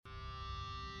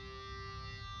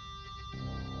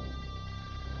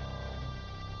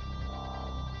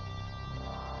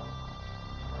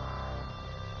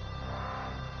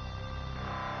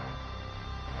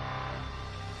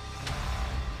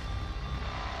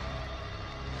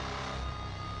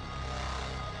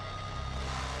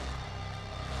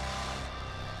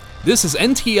This is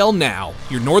NTL Now,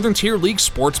 your Northern Tier League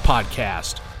sports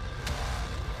podcast.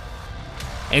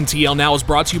 NTL Now is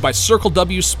brought to you by Circle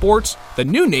W Sports, the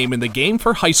new name in the game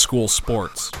for high school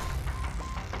sports.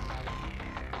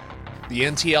 The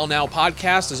NTL Now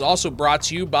podcast is also brought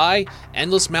to you by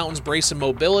Endless Mountains Brace and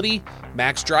Mobility,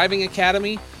 Max Driving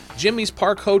Academy, Jimmy's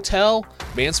Park Hotel,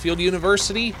 Mansfield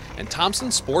University, and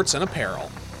Thompson Sports and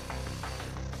Apparel.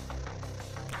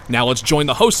 Now let's join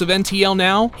the host of NTL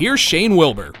Now. Here's Shane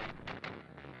Wilbur.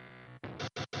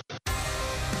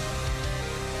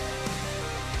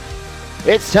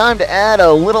 It's time to add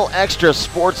a little extra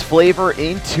sports flavor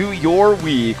into your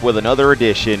week with another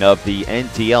edition of the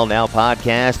NTL Now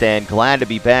podcast, and glad to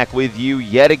be back with you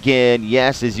yet again.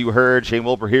 Yes, as you heard, Shane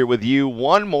Wilbur here with you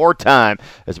one more time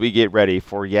as we get ready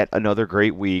for yet another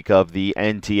great week of the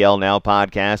NTL Now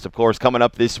podcast. Of course, coming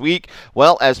up this week,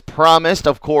 well, as promised,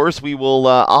 of course, we will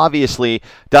obviously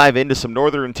dive into some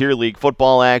Northern Tier League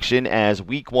football action as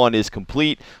week one is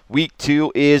complete. Week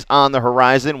two is on the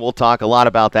horizon. We'll talk a lot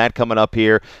about that coming up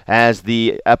here as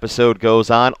the episode goes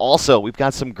on. Also, we've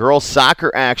got some girls soccer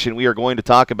action we are going to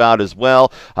talk about as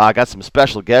well. I got some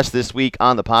special guests this week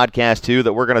on the podcast too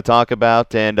that we're going to talk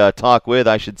about and talk with,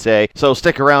 I should say. So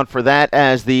stick around for that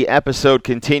as the episode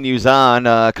continues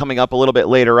on. Coming up a little bit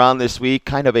later on this week,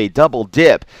 kind of a double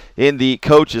dip in the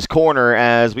Coach's Corner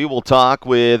as we will talk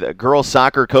with girls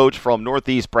soccer coach from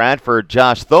Northeast Bradford,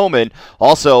 Josh Thoman.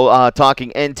 Also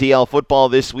talking NTL football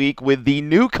this week with the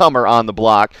newcomer on the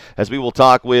block as we will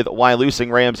talk with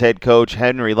Wyalusing Rams head coach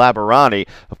Henry Labarani.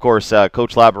 Of course,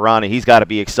 Coach Labarani, he's got to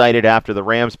be excited after the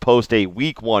Rams post a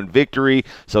week one victory.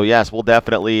 So yes, we'll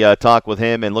definitely talk with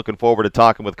him, and looking forward to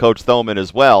talking with Coach Thoman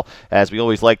as well, as we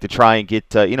always like to try and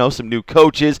get some new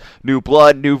coaches, new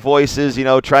blood, new voices,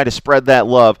 try to spread that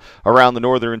love around the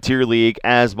Northern Tier League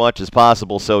as much as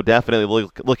possible. So definitely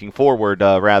looking forward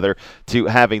to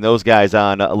having those guys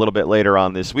on a little bit later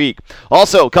on this week.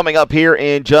 Also coming up here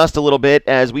in just a little bit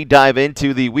as we dive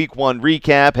into the week one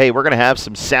recap, hey, we're going to have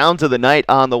some sounds of the night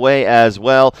on the way as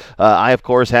well. I, of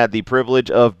course, had the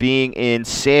privilege of being in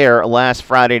Sayre last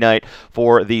Friday night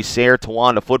for the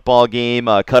Sayre-Towanda football game.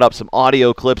 Cut up some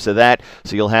audio clips of that,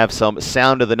 so you'll have some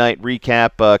sound of the night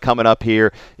recap coming up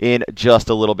here in just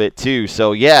a little bit too.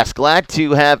 So yes, glad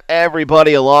to have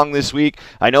everybody along this week.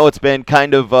 I know it's been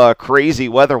kind of crazy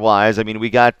weather-wise. I mean, we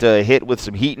got hit with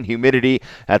some heat and humidity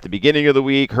at the beginning of the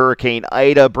week. Hurricane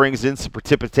Ida brings in some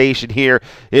precipitation here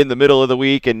in the middle of the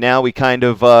week, and now we kind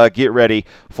of get ready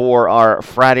for our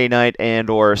Friday night and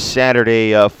or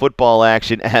Saturday football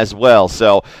action as well.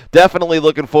 So definitely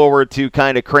looking forward to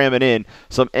kind of cramming in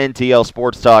some NTL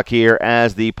sports talk here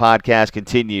as the podcast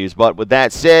continues. But with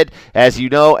that said, as you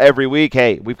know, every week,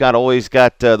 hey, we've always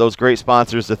got those great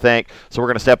sponsors to thank, so we're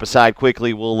going to step aside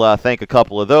quickly. We'll thank a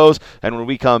couple of those, and when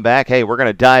we come back, hey, we're going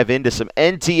to dive into some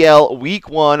NTL Week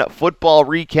 1 football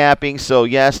recapping. So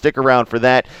yeah, stick around for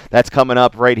that. That's coming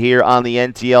up right here on the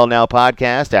NTL Now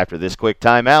podcast after this quick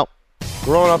timeout.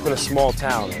 Growing up in a small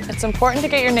town, it's important to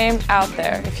get your name out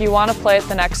there if you want to play at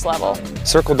the next level.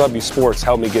 Circle W Sports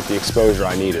helped me get the exposure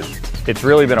I needed. It's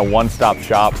really been a one-stop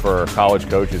shop for college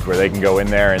coaches where they can go in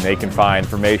there and they can find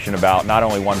information about not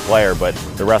only one player but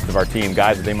the rest of our team,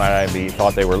 guys that they might not be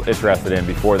thought they were interested in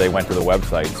before they went to the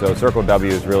website. So Circle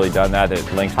W has really done that.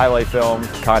 It links highlight films,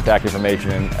 contact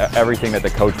information, and everything that the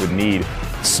coach would need.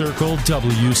 Circle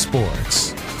W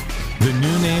Sports, the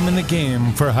new name in the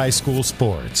game for high school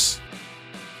sports.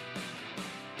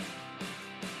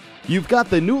 You've got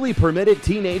the newly permitted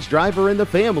teenage driver in the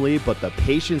family, but the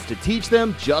patience to teach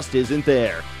them just isn't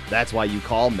there. That's why you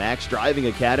call Max Driving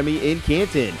Academy in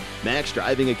Canton. Max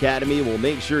Driving Academy will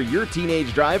make sure your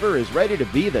teenage driver is ready to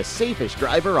be the safest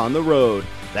driver on the road.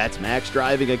 That's Max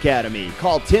Driving Academy.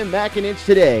 Call Tim McInich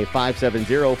today,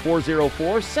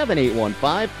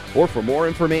 570-404-7815, or for more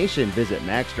information, visit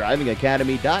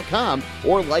maxdrivingacademy.com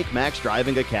or like Max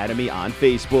Driving Academy on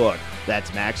Facebook.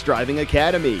 That's Max Driving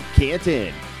Academy,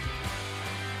 Canton.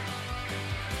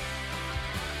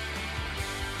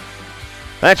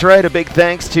 That's right, a big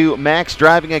thanks to Max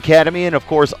Driving Academy and, of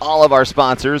course, all of our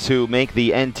sponsors who make the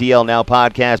NTL Now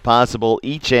podcast possible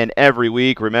each and every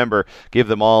week. Remember, give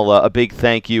them all a big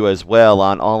thank you as well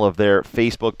on all of their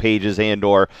Facebook pages and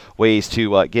or ways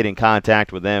to get in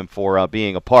contact with them for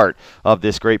being a part of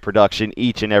this great production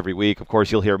each and every week. Of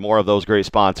course, you'll hear more of those great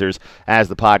sponsors as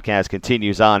the podcast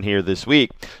continues on here this week.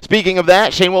 Speaking of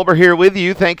that, Shane Wilbur here with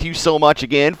you. Thank you so much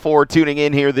again for tuning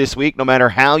in here this week, no matter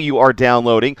how you are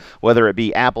downloading, whether it be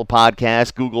the Apple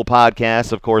Podcasts, Google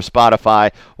Podcasts, of course,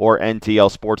 Spotify, or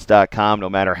NTLsports.com. No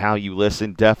matter how you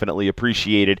listen, definitely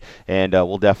appreciate it, and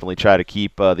we'll definitely try to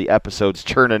keep the episodes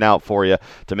churning out for you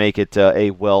to make it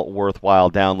a worthwhile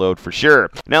download for sure.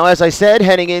 Now, as I said,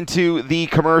 heading into the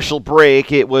commercial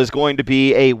break, it was going to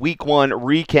be a Week 1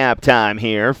 recap time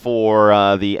here for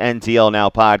the NTL Now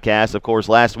podcast. Of course,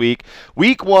 last week,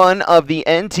 Week 1 of the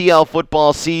NTL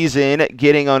football season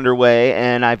getting underway,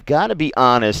 and I've got to be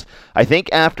honest, I think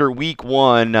after Week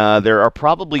 1, there are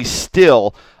probably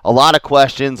still a lot of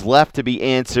questions left to be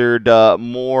answered,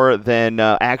 more than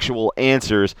actual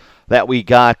answers that we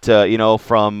got,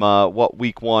 from what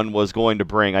Week 1 was going to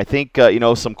bring. I think,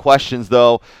 some questions,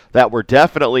 though, that were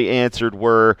definitely answered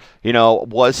were,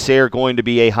 was Sayre going to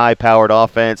be a high-powered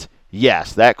offense?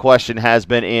 Yes, that question has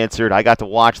been answered. I got to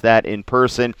watch that in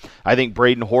person. I think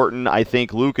Braden Horton, I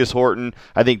think Lucas Horton,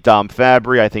 I think Dom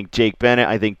Fabry, I think Jake Bennett,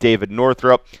 I think David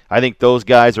Northrup. I think those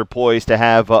guys are poised to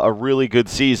have a really good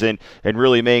season and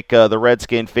really make the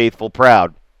Redskin faithful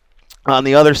proud. On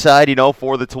the other side,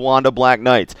 for the Towanda Black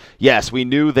Knights, yes, we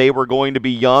knew they were going to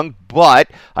be young, but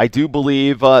I do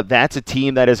believe that's a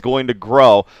team that is going to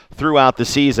grow throughout the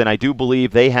season. I do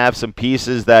believe they have some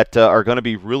pieces that are going to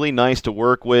be really nice to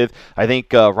work with. I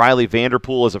think Riley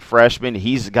Vanderpool is a freshman.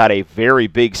 He's got a very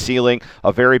big ceiling,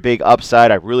 a very big upside.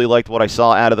 I really liked what I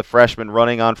saw out of the freshman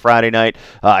running on Friday night.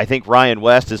 I think Ryan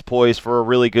West is poised for a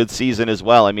really good season as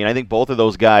well. I mean, I think both of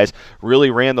those guys really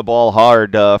ran the ball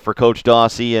hard for Coach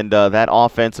Dawsey and that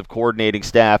offensive coordinating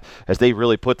staff as they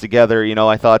really put together,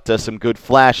 I thought some good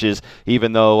flashes,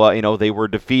 even though, they were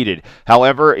defeated.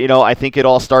 However, I think it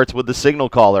all starts with the signal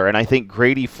caller, and I think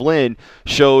Grady Flynn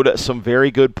showed some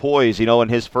very good poise, in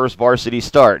his first varsity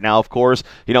start. Now, of course,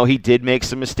 he did make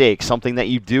some mistakes, something that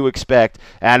you do expect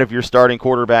out of your starting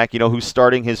quarterback, who's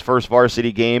starting his first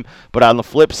varsity game. But on the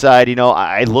flip side,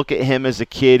 I look at him as a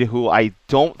kid who I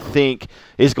don't think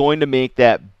is going to make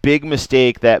that big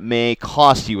mistake that may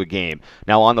cost you a game.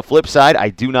 Now, on the flip side, I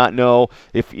do not know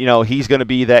if, he's going to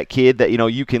be that kid that,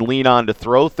 you can lean on to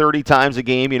throw 30 times a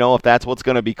game, if that's what's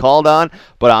going to be called on.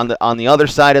 But on the other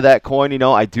side of that coin,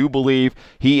 I do believe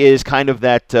he is kind of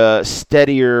that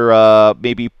steadier,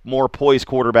 maybe more poised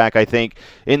quarterback, I think,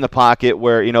 in the pocket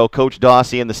where, Coach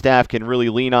Dawsey and the staff can really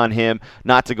lean on him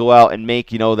not to go out and make,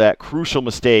 that crucial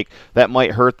mistake that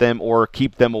might hurt them or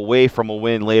keep them away from a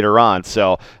win later on.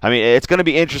 So, I mean, it's going to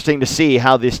be interesting to see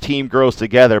how this team grows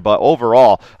together, but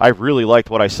overall, I really liked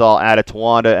what I saw out of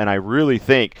Towanda, and I really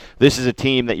think this is a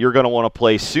team that you're going to want to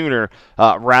play sooner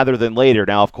rather than later.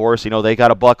 Now, of course, they got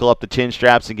to buckle up the chin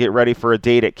straps and get ready for a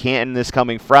date at Canton this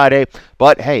coming Friday,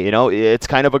 but hey, it's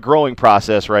kind of a growing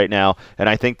process right now, and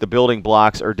I think the building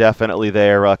blocks are definitely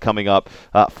there coming up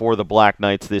for the Black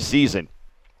Knights this season.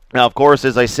 Now, of course,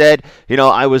 as I said,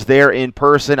 I was there in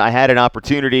person. I had an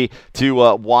opportunity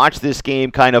to watch this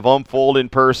game kind of unfold in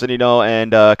person,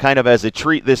 and kind of as a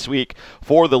treat this week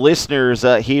for the listeners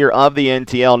here of the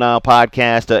NTL Now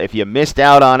podcast. If you missed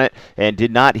out on it and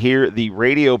did not hear the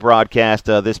radio broadcast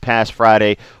this past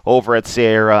Friday over at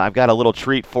Sayre, I've got a little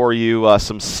treat for you,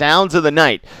 some sounds of the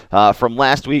night from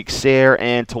last week's Sayre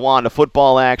and Towanda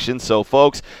football action. So,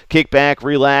 folks, kick back,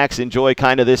 relax, enjoy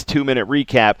kind of this 2-minute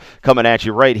recap coming at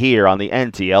you right here on the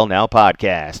NTL Now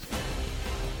podcast.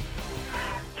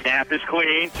 Snap is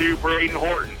clean to Braden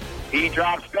Horton. He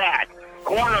drops back.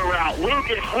 Corner route.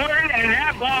 Lucas Horton, and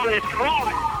that ball is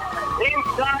caught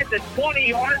inside the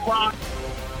 20-yard box.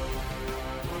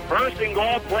 First and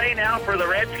goal play now for the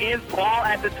Redskins. Ball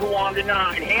at the Towanda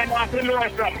 9. Handoff to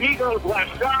Northrup. He goes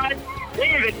left side.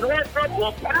 David Northrup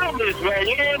will pound his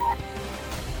way in.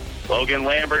 Logan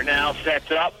Lambert now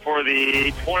sets up for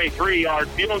the 23-yard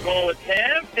field goal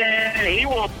attempt, and he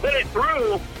will put it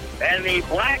through, and the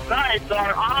Black Knights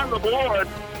are on the board.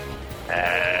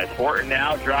 As Horton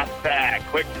now drops back.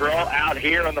 Quick throw out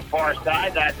here on the far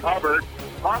side. That's Hubbard.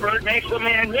 Hubbard makes a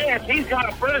man miss. He's got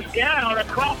a first down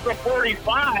across the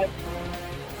 45.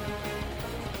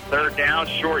 Third down,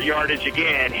 short yardage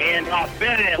again. Handoff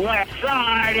Bennett, left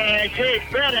side, and Jake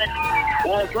Bennett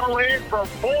will go in from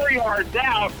 4 yards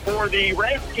out for the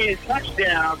Redskins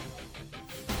touchdown.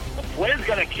 Flynn's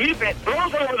going to keep it,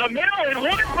 throws over the middle, and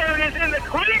Woodburn is in the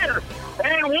clear.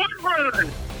 And Woodburn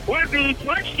with the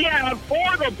touchdown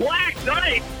for the Black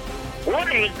Knights. What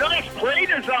a nice play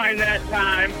design that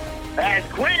time as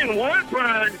Quinn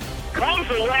Woodburn comes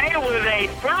away with a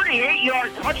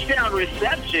 38-yard touchdown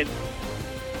reception.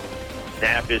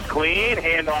 Snap is clean,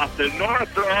 handoff to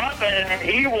Northrup, and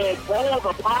he will pull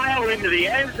the pile into the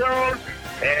end zone.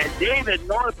 And David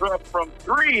Northrup from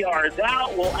 3 yards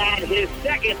out will add his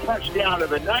second touchdown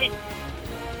of the night.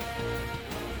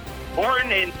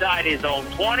 Horton inside his own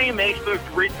 20 makes the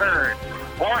return.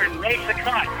 Horton makes a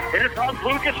cut. Here comes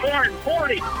Lucas Horton.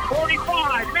 40,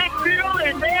 45, midfield,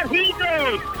 and there he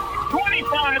goes.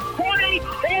 25, 20,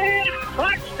 and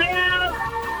touchdown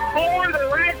for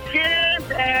the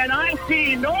Redskins, and I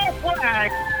see no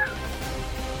flag.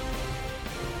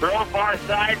 Throw far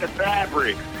side to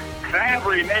Fabry.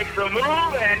 Fabry makes a move,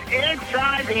 and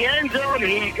inside the end zone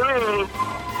he goes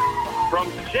from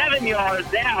 7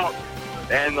 yards out,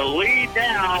 and the lead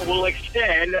now will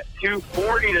extend to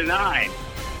 40-9.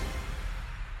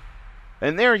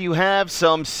 And there you have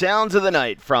some sounds of the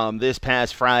night from this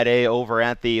past Friday over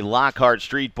at the Lockhart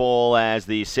Street Bowl, as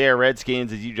the Sayre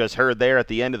Redskins, as you just heard there at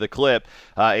the end of the clip,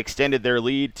 extended their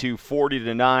lead to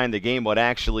 40-9. The game would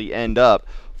actually end up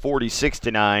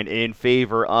 46-9 in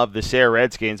favor of the Sayre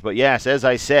Redskins. But yes, as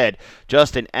I said,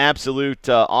 just an absolute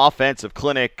offensive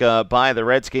clinic by the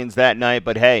Redskins that night.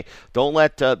 But hey, don't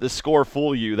let the score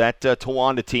fool you. That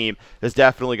Towanda team is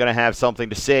definitely going to have something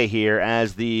to say here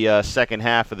as the second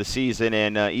half of the season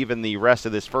and even the rest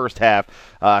of this first half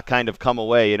kind of come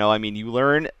away. You know, I mean, you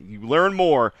learn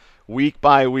more week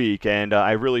by week, and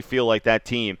I really feel like that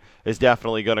team is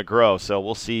definitely going to grow. So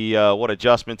we'll see what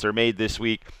adjustments are made this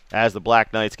week as the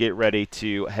Black Knights get ready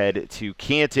to head to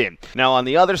Canton. Now, on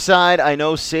the other side, I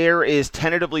know Sayre is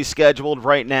tentatively scheduled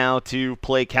right now to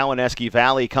play Kawaneski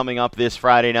Valley coming up this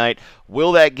Friday night.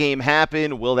 Will that game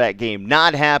happen? Will that game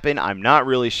not happen? I'm not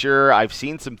really sure. I've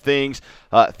seen some things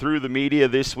through the media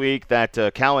this week that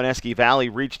Kawaneski Valley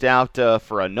reached out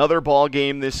for another ball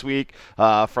game this week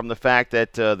from the fact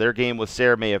that their game with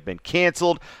Sayre may have been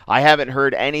canceled. I haven't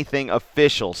heard anything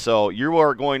official, so you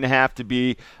are going to have to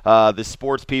be the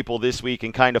sports people this week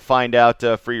and kind of find out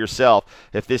for yourself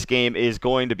if this game is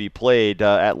going to be played.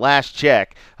 At last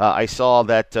check, I saw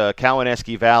that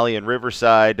Kawaneski Valley and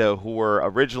Riverside, who were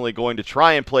originally going to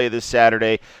try and play this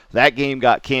Saturday, that game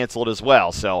got canceled as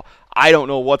well. So I don't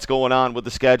know what's going on with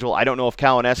the schedule. I don't know if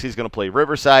Kawaneski is going to play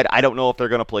Riverside. I don't know if they're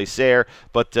going to play Sayre,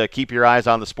 but keep your eyes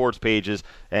on the sports pages,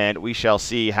 and we shall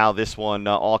see how this one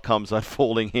all comes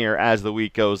unfolding here as the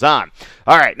week goes on.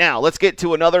 All right, now let's get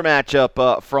to another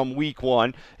matchup from Week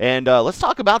 1, and let's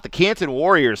talk about the Canton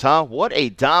Warriors, huh? What a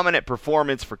dominant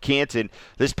performance for Canton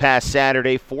this past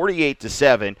Saturday,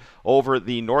 48-7 over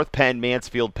the North Penn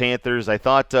Mansfield Panthers. I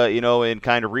thought, in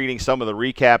kind of reading some of the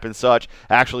recap and such,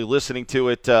 actually listening to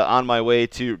it on my way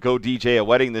to go DJ a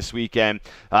wedding this weekend,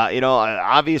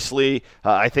 obviously,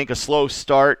 I think a slow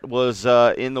start was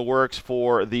in the works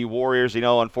for the Warriors.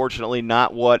 Unfortunately,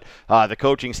 not what the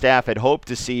coaching staff had hoped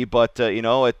to see, but,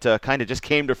 it kind of just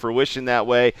came to fruition that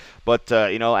way. But,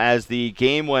 as the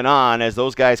game went on, as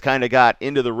those guys kind of got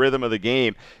into the rhythm of the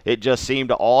game, it just seemed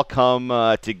to all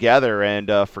come together.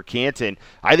 And for Canton,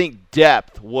 I think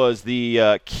depth was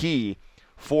the key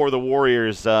for the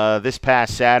Warriors this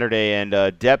past Saturday,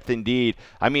 and depth indeed.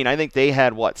 I mean, I think they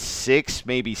had, 6,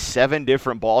 maybe 7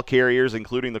 different ball carriers,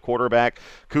 including the quarterback,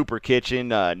 Cooper Kitchen.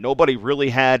 Nobody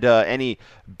really had any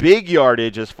big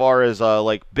yardage as far as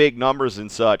big numbers and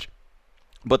such,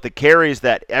 but the carries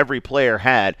that every player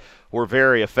had were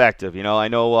very effective. I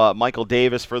know Michael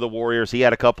Davis for the Warriors, he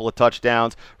had a couple of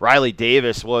touchdowns. Riley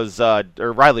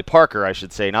Parker, I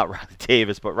should say, not Riley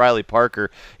Davis, but Riley Parker.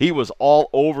 He was all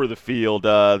over the field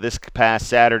this past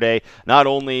Saturday, not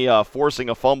only forcing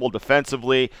a fumble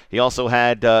defensively, he also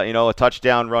had, a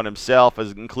touchdown run himself,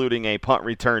 including a punt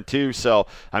return too. So,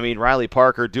 Riley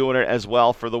Parker doing it as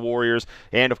well for the Warriors.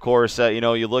 And, of course,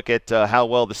 you look at how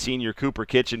well the senior Cooper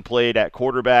Kitchen played at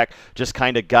quarterback, just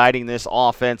kind of guiding this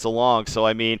offense along.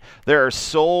 So, there are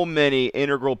so many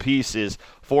integral pieces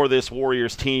for this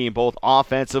Warriors team, both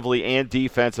offensively and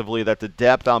defensively, that the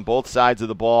depth on both sides of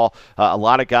the ball, a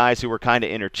lot of guys who are kind of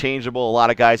interchangeable, a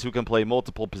lot of guys who can play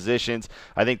multiple positions.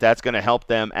 I think that's going to help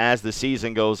them as the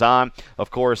season goes on. Of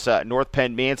course, North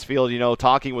Penn Mansfield,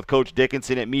 talking with Coach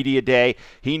Dickinson at Media Day,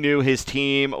 he knew his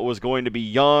team was going to be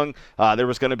young. There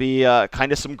was going to be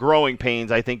kind of some growing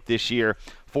pains, I think, this year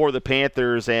for the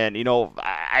Panthers. And,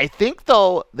 I think,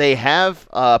 though, they have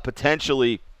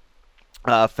potentially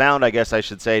found, I guess I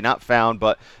should say, not found,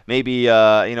 but maybe,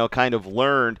 kind of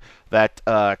learned that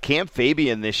Cam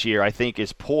Fabian this year, I think,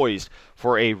 is poised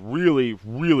for a really,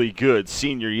 really good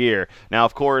senior year. Now,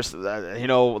 of course,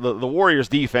 the Warriors'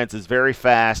 defense is very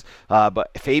fast,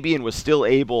 but Fabian was still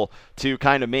able to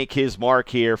kind of make his mark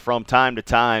here from time to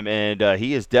time, and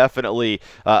he is definitely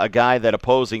a guy that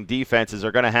opposing defenses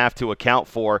are going to have to account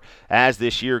for as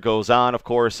this year goes on. Of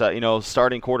course,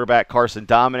 starting quarterback Carson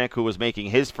Dominic, who was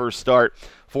making his first start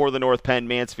for the North Penn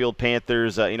Mansfield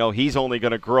Panthers. He's only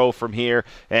going to grow from here.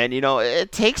 And,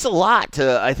 it takes a lot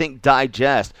to, I think,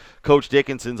 digest Coach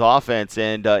Dickinson's offense.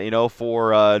 And,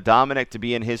 for Dominic to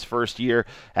be in his first year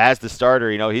as the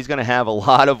starter, he's going to have a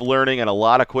lot of learning and a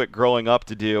lot of quick growing up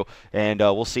to do. And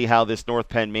we'll see how this North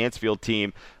Penn Mansfield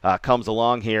team comes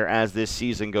along here as this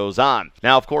season goes on.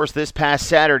 Now, of course, this past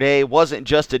Saturday wasn't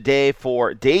just a day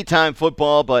for daytime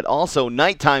football, but also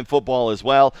nighttime football as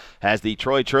well, as the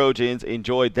Troy Trojans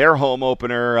enjoyed their home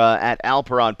opener at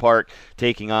Alperon Park,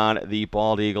 taking on the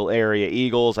Bald Eagle Area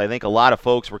Eagles. I think a lot of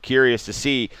folks were curious to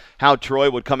see how Troy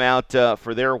would come out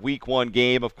for their Week 1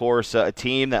 game. Of course, a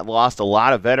team that lost a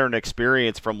lot of veteran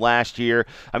experience from last year.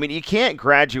 I mean, you can't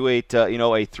graduate, a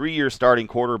 3-year starting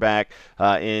quarterback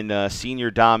in senior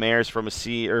Dom Ayers from a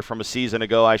season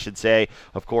ago, I should say.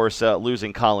 Of course,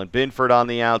 losing Colin Binford on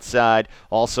the outside.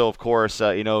 Also, of course,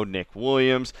 Nick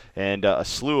Williams and a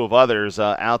slew of others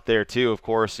out there too. Of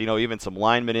course, even some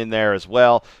linemen in there as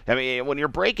well. I mean, when you're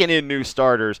breaking in new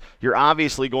starters, you're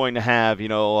obviously going to have,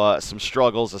 some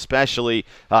struggles, especially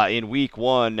in Week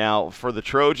 1. Now, for the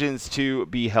Trojans to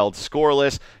be held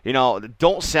scoreless,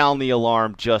 don't sound the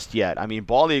alarm just yet. I mean,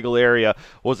 Bald Eagle Area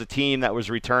was a team that was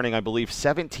returning, I believe,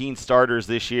 17 starters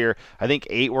this year. I think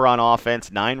 8 were on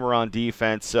offense, 9 were on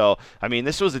defense. So, I mean,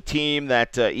 this was a team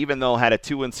that, even though had a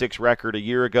 2-6 record a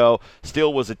year ago,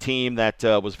 still was a team that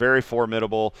was very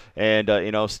formidable and,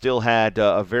 still had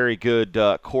a very good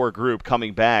core group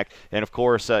coming back. And, of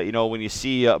course, when you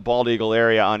see Bald Eagle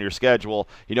Area on your schedule,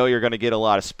 you're going to get a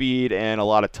lot of speed and a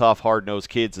lot of tough, hard-nosed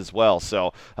kids as well.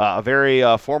 So, a very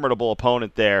formidable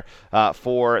opponent there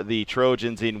for the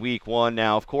Trojans in Week 1.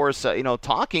 Now, of course,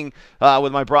 talking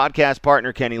with my broadcast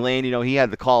partner, Kenny Lane, he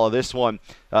had the call of this one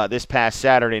this past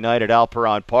Saturday night at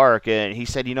Alperon Park, and he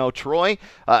said, Troy,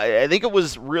 I think it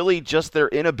was really just their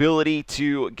inability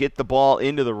to get the ball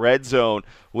into the red zone,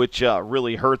 which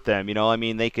really hurt them.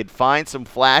 They could find some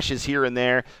flashes here and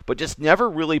there, but just never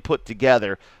really put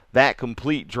together that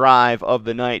complete drive of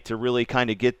the night to really kind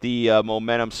of get the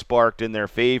momentum sparked in their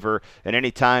favor. And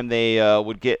anytime they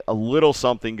would get a little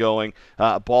something going,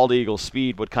 Bald Eagle's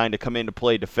speed would kind of come into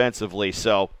play defensively.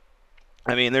 So,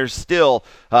 there's still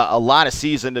a lot of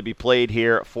season to be played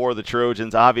here for the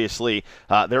Trojans. Obviously,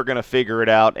 they're going to figure it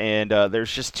out, and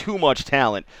there's just too much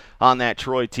talent on that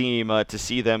Troy team to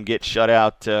see them get shut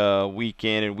out week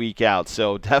in and week out.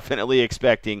 So definitely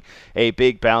expecting a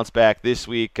big bounce back this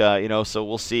week. So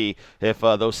we'll see if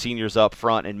those seniors up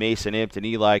front and Mason Impt and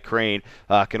Eli Crane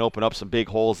can open up some big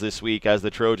holes this week as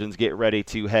the Trojans get ready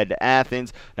to head to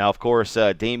Athens. Now, of course,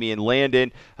 Damian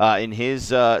Landon in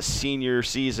his senior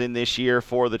season this year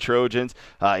for the Trojans,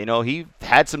 he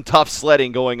had some tough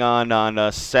sledding going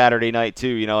on Saturday night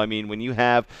too. When you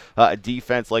have a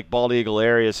defense like Bald Eagle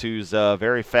Areas who's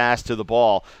very fast to the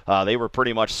ball, they were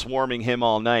pretty much swarming him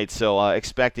all night. So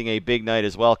expecting a big night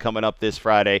as well coming up this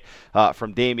Friday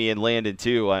from Damian Landon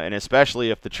too. And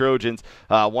especially if the Trojans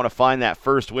want to find that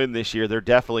first win this year, they're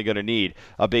definitely going to need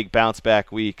a big bounce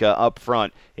back week up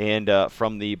front and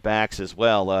from the backs as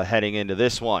well heading into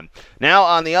this one. Now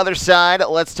on the other side,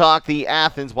 let's talk the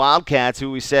Athens Wildcats, who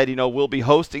we said, will be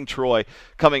hosting Troy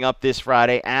coming up this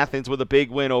Friday. Athens with a big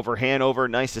win over Hanover.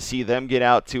 Nice to see them get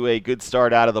out to a good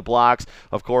start out of the blocks.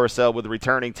 Of course, with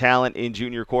returning talent in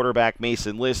junior quarterback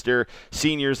Mason Lister.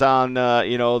 Seniors on,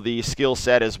 the skill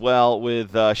set as well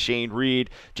with Shane Reed,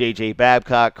 J.J.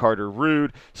 Babcock, Carter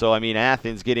Rude. So,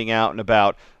 Athens getting out and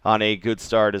about on a good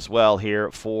start as well here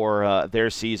for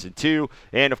their season 2.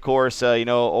 And, of course,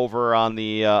 over on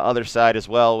the other side as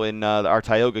well in our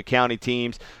Tioga County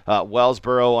teams,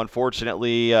 Wellsboro,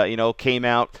 unfortunately, came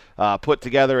out, put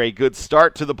together a good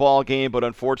start to the ball game, but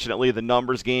unfortunately the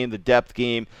numbers game, the depth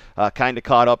game, kind of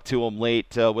caught up to them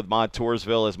late with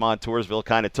Montoursville, as Montoursville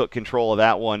kind of took control of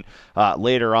that one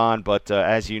later on. But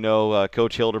as you know,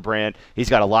 Coach Hildebrand, he's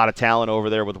got a lot of talent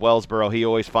over there with Wellsboro. He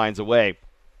always finds a way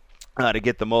to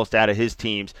get the most out of his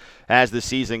teams as the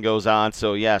season goes on.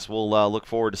 So, yes, we'll look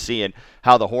forward to seeing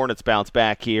how the Hornets bounce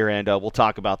back here, and we'll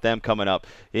talk about them coming up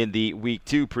in the Week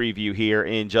 2 preview here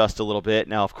in just a little bit.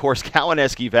 Now, of course,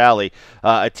 Kawaneski Valley,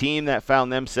 a team that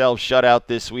found themselves shut out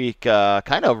this week,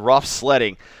 kind of rough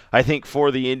sledding, I think,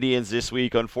 for the Indians this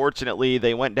week. Unfortunately,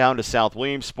 they went down to South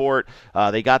Williamsport.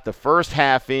 They got the first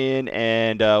half in,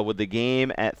 and with the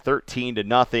game at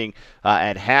 13-0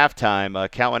 at halftime,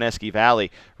 Kawaneski Valley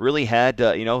really had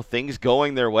things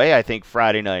going their way. I think,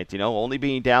 Friday night. Only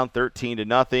being down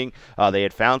 13-0. They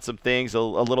had found some things a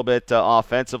little bit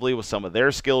offensively with some of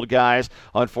their skilled guys.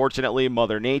 Unfortunately,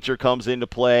 Mother Nature comes into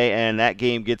play, and that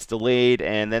game gets delayed,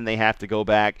 and then they have to go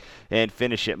back and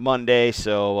finish it Monday.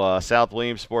 So South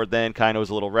Williamsport then kind of was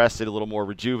a little rested, a little more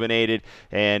rejuvenated,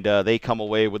 and they come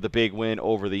away with the big win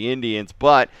over the Indians.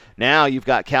 But now you've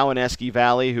got Kawaneski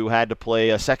Valley, who had to play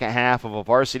a second half of a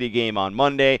varsity game on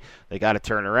Monday. They got to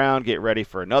turn around, get ready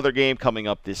for another game coming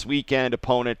up this weekend.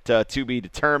 Opponent to be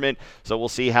determined. So we'll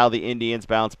see how the Indians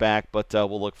bounce back, but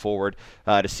we'll look forward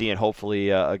to seeing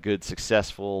hopefully a good,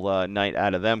 successful night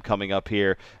out of them coming up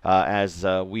here as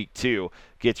week 2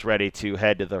 gets ready to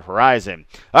head to the horizon.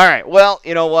 All right, well,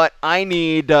 you know what? I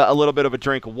need a little bit of a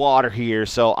drink of water here,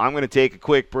 so I'm going to take a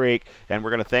quick break, and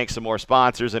we're going to thank some more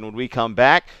sponsors. And when we come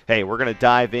back, hey, we're going to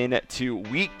dive into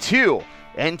Week 2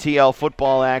 NTL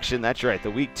football action. That's right, the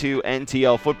Week 2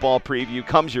 NTL football preview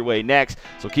comes your way next,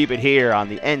 so keep it here on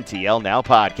the NTL Now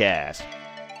podcast.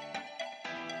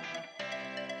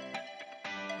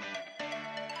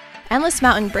 Endless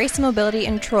Mountain Brace Mobility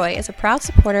in Troy is a proud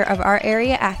supporter of our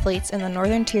area athletes in the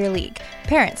Northern Tier League.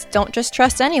 Parents, don't just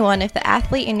trust anyone if the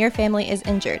athlete in your family is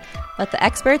injured. Let the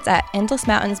experts at Endless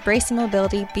Mountain's Brace and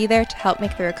Mobility be there to help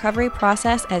make the recovery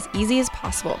process as easy as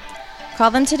possible. Call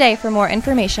them today for more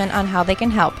information on how they can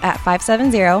help at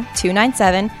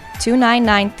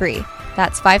 570-297-2993.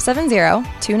 That's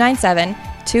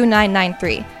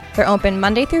 570-297-2993. They're open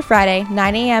Monday through Friday,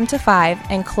 9 a.m. to 5,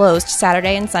 and closed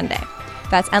Saturday and Sunday.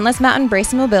 That's Endless Mountain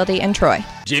Brace and Mobility in Troy.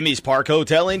 Jimmy's Park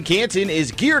Hotel in Canton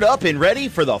is geared up and ready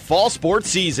for the fall sports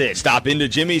season. Stop into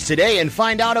Jimmy's today and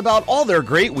find out about all their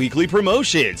great weekly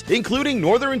promotions, including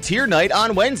Northern Tier Night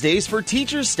on Wednesdays for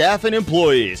teachers, staff, and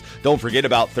employees. Don't forget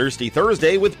about Thirsty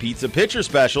Thursday with pizza pitcher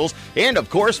specials, and of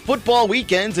course, football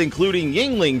weekends including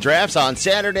Yingling drafts on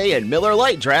Saturday and Miller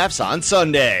Lite drafts on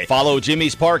Sunday. Follow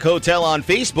Jimmy's Park Hotel on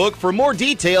Facebook for more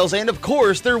details and, of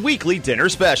course, their weekly dinner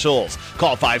specials.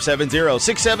 Call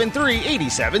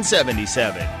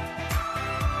 570-673-8777.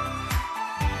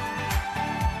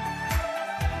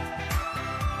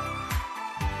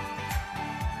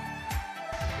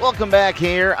 Welcome back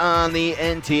here on the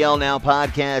NTL Now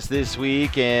podcast this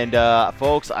week. And,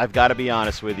 folks, I've got to be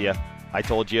honest with you. I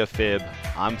told you a fib.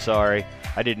 I'm sorry.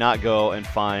 I did not go and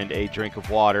find a drink of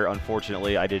water.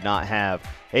 Unfortunately, I did not have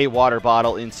a water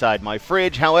bottle inside my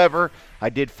fridge. However, I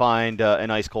did find an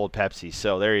ice cold Pepsi.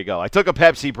 So there you go. I took a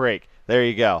Pepsi break. There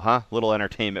you go, huh? Little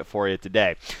entertainment for you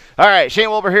today. All right, Shane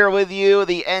Wilbur here with you.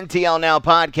 The NTL Now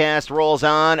podcast rolls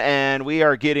on, and we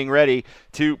are getting ready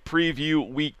to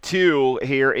preview Week 2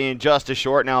 here in just a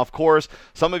short. Now, of course,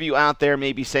 some of you out there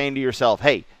may be saying to yourself,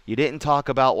 hey, you didn't talk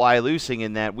about Wyalusing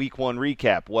in that Week 1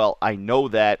 recap. Well, I know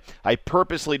that. I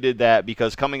purposely did that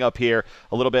because coming up here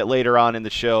a little bit later on in the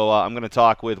show, I'm going to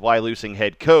talk with Wyalusing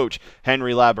head coach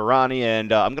Henry Labarani,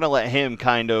 and I'm going to let him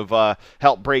kind of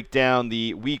help break down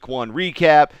the Week 1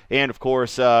 recap and, of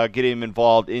course, get him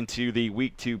involved into the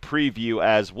Week 2 preview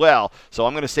as well. So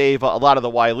I'm going to save a lot of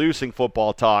the Wyalusing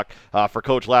football talk for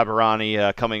Coach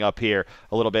Labarani coming up here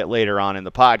a little bit later on in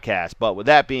the podcast. But with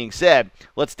that being said,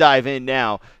 let's dive in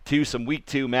now to some Week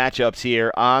 2 matchups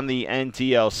here on the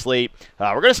NTL slate.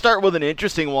 We're going to start with an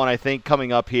interesting one, I think,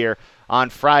 coming up here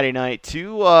on Friday night.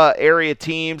 Two area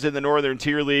teams in the Northern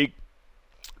Tier League,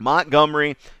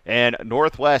 Montgomery and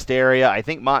Northwest area. I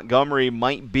think Montgomery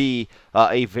might be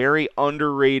a very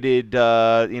underrated,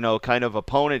 kind of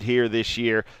opponent here this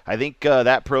year. I think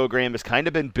that program has kind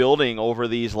of been building over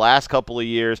these last couple of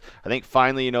years. I think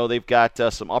finally, they've got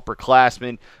some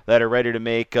upperclassmen that are ready to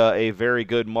make a very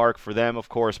good mark for them. Of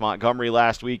course, Montgomery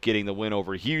last week getting the win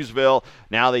over Hughesville.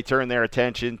 Now they turn their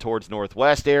attention towards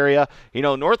Northwest area.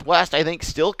 Northwest, I think,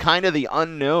 still kind of the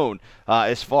unknown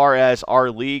as far as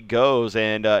our league goes,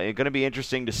 and it's going to be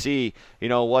interesting to see,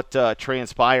 what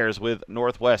transpires with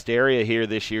Northwest area here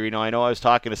this year. I know I was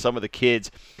talking to some of the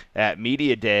kids at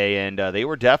Media Day, and they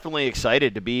were definitely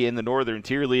excited to be in the Northern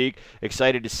Tier League,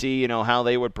 excited to see, how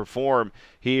they would perform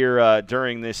here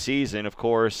during this season, of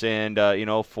course, and,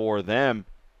 for them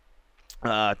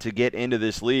to get into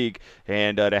this league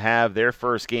and to have their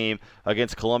first game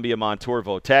against Columbia Montour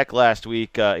Votech last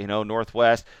week.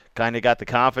 Northwest kind of got the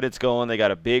confidence going. They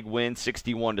got a big win,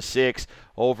 61-6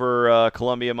 over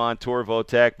Columbia Montour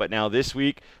Votech. But now this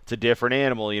week, it's a different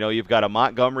animal. You've got a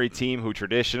Montgomery team who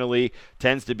traditionally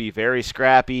tends to be very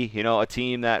scrappy. A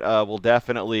team that will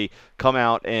definitely come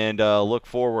out and look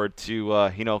forward to,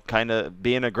 kind of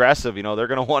being aggressive. They're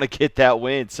going to want to get that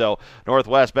win. So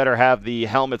Northwest better have the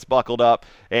helmets buckled up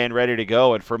and ready to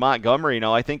go. And for Montgomery,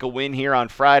 I think a win here on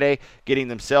Friday, getting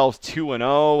themselves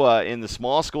 2-0 in the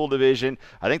small school division.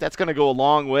 I think that's going to go a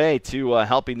long way to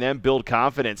helping them build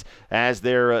confidence as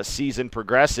their season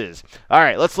progresses. All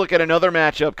right, let's look at another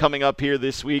matchup coming up here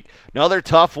this week. Another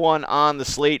tough one on the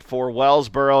slate for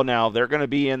Wellsboro. Now, they're going to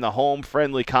be in the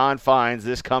home-friendly confines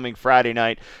this coming Friday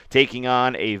night, taking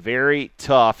on a very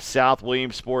tough South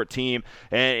Williamsport team.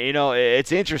 And,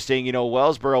 it's interesting.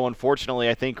 Wellsboro, unfortunately,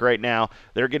 I think right now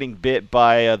they're getting bit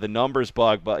by the numbers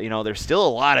bug, but, there's still a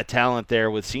lot of talent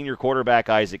there with senior quarterback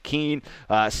Isaac Keene,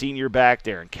 senior back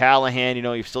Darren Callahan.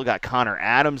 You've still got Connor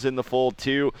Adams in the fold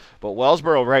too. But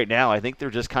Wellsboro right now, I think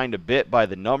they're just kind of bit by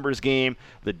the numbers game,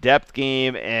 the depth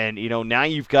game, and, now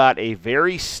you've got a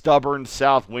very stubborn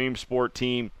South Williamsport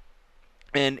team.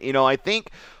 And, I think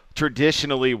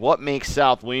traditionally what makes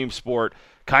South Williamsport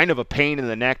kind of a pain in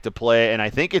the neck to play, and I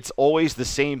think it's always the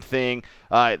same thing,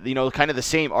 kind of the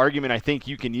same argument I think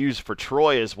you can use for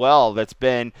Troy as well. That's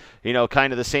been,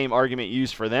 kind of the same argument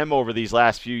used for them over these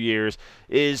last few years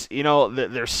is,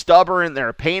 they're stubborn, they're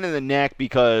a pain in the neck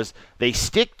because they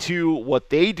stick to what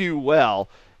they do well,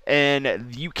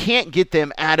 and you can't get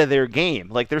them out of their game.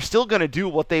 Like, they're still going to do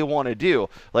what they want to do.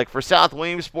 Like, for South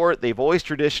Williamsport, they've always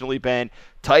traditionally been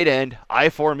tight end, I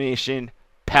formation,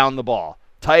 pound the ball.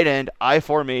 Tight end, I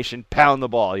formation, pound the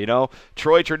ball,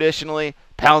 Troy traditionally,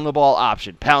 pound the ball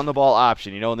option,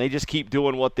 and they just keep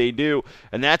doing what they do,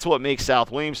 and that's what makes South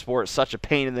Williamsport such a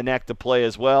pain in the neck to play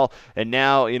as well. And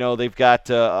now, they've got,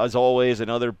 as always,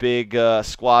 another big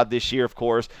squad this year, of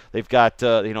course. They've got,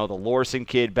 the Lorson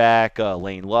kid back,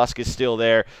 Lane Lusk is still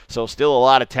there, so still a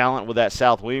lot of talent with that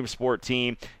South Williamsport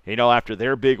team. After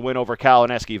their big win over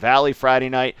Kawaneski Valley Friday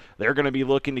night, they're going to be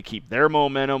looking to keep their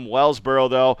momentum. Wellsboro,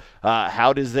 though,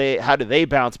 how do they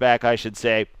bounce back, I should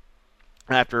say,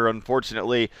 after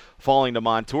unfortunately falling to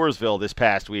Montoursville this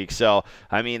past week. So,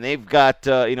 they've got,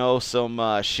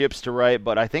 some ships to right,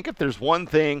 but I think if there's one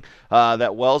thing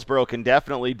that Wellsboro can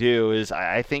definitely do is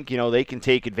I think, they can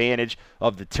take advantage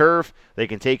of the turf, they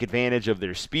can take advantage of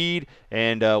their speed,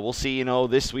 and we'll see,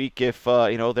 this week if,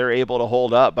 they're able to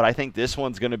hold up. But I think this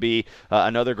one's going to be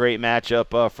another great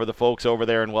matchup for the folks over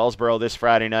there in Wellsboro this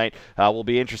Friday night. Will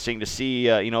be interesting to see,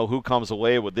 who comes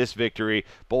away with this victory.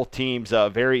 Both teams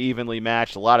very evenly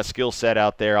matched, a lot of skill set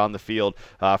out there on the field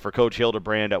for Coach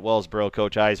Hildebrand at Wellsboro,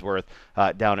 Coach Eisworth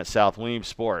down at South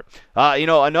Williamsport.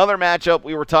 Another matchup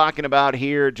we were talking about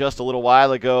here just a little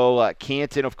while ago,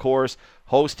 Canton, of course,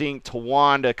 hosting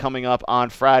Towanda coming up on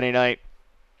Friday night.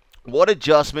 What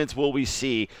adjustments will we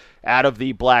see out of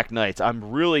the Black Knights?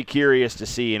 I'm really curious to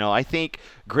see. I think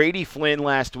Grady Flynn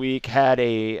last week had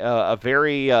a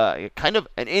very kind of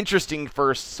an interesting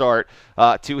first start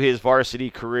to his varsity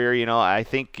career. I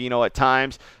think, at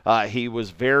times he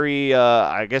was very,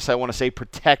 I guess I want to say,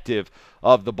 protective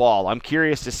of the ball. I'm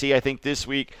curious to see, I think this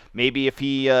week, maybe if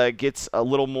he gets a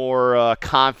little more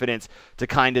confidence to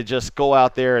kind of just go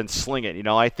out there and sling it.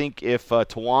 I think if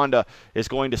Towanda is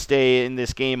going to stay in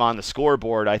this game on the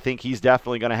scoreboard, I think he's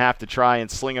definitely going to have to try and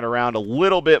sling it around a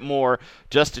little bit more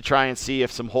just to try and see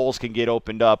if some holes can get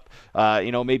opened up,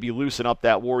 maybe loosen up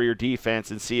that Warrior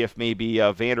defense and see if maybe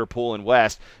Vanderpool and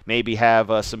West maybe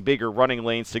have some bigger running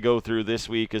lanes to go through this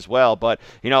week as well. But,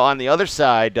 on the other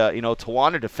side,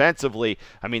 Towanda defensively,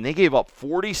 they gave up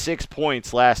 46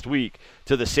 points last week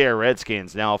to the Sayre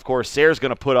Redskins. Now, of course, Sayre's going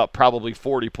to put up probably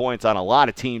 40 points on a lot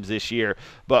of teams this year,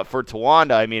 but for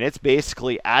Towanda, it's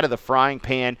basically out of the frying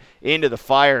pan into the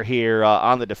fire here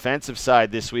on the defensive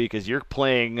side this week as you're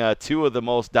playing two of the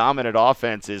most dominant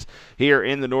offenses here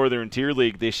in the Northern Tier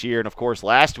League this year. And, of course,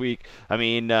 last week,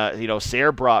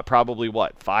 Sayre brought probably,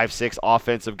 5-6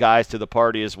 offensive guys to the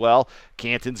party as well.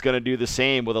 Canton's going to do the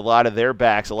same with a lot of their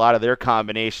backs, a lot of their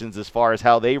combinations as far as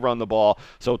how they run the ball.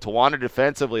 So Towanda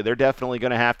defensively, they're definitely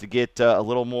going to have to get a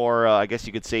little more, I guess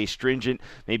you could say, stringent,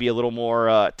 maybe a little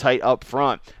more tight up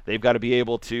front. They've got to be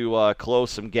able to close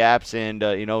some gaps and,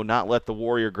 not let the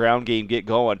Warrior ground game get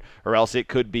going, or else it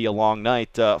could be a long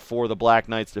night for the Black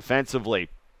Knights defensively.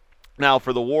 Now,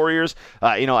 for the Warriors,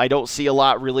 I don't see a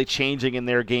lot really changing in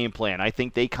their game plan. I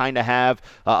think they kind of have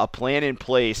a plan in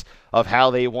place of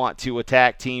how they want to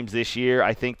attack teams this year.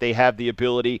 I think they have the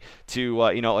ability to,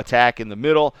 attack in the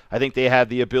middle. I think they have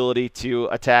the ability to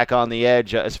attack on the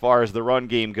edge as far as the run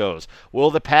game goes.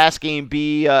 Will the pass game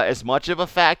be as much of a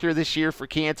factor this year for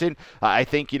Canton? I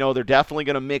think, they're definitely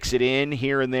going to mix it in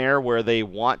here and there where they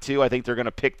want to. I think they're going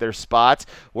to pick their spots,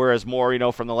 whereas more,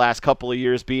 from the last couple of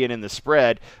years being in the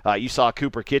spread, you saw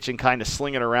Cooper Kitchen kind of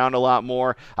slinging around a lot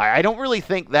more. I don't really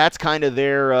think that's kind of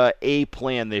their A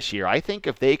plan this year. I think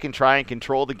if they can try and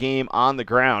control the game on the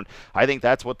ground. I think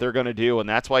that's what they're going to do, and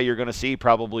that's why you're going to see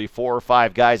probably 4 or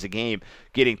 5 guys a game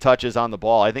getting touches on the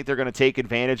ball. I think they're going to take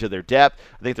advantage of their depth.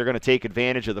 I think they're going to take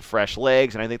advantage of the fresh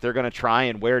legs, and I think they're going to try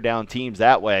and wear down teams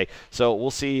that way. So we'll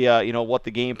see, what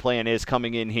the game plan is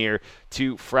coming in here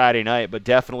to Friday night, but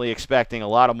definitely expecting a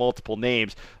lot of multiple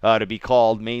names to be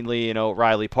called, mainly,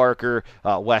 Riley Parker,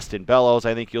 Weston Bellows.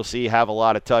 I think you'll see have a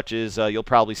lot of touches. You'll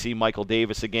probably see Michael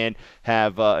Davis again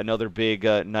have another big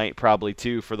night probably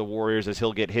too for the Warriors, as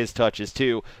he'll get his touches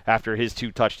too after his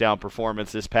 2 touchdown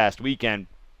performance this past weekend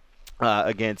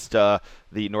against the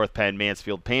North Penn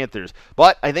Mansfield Panthers.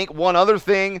 But I think one other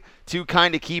thing to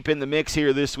kind of keep in the mix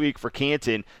here this week for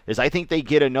Canton is I think they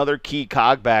get another key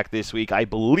cog back this week. I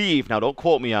believe, now don't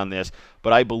quote me on this,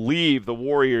 but I believe the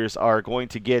Warriors are going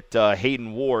to get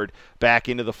Hayden Ward back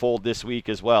into the fold this week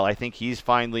as well. I think he's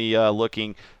finally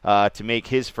looking to make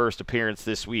his first appearance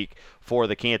this week for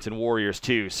the Canton Warriors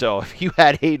too. So if you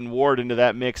had Hayden Ward into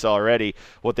that mix already,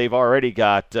 what they've already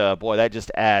got, boy, that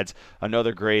just adds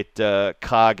another great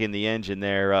cog in the engine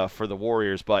there for the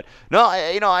Warriors. But no,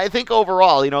 I think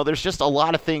overall, there's just a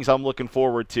lot of things I'm looking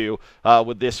forward to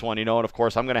with this one, and of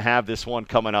course I'm going to have this one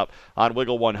coming up on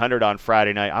Wiggle 100 on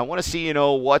Friday night. I want to see,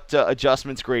 what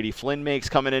adjustments Grady Flynn makes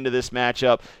coming into this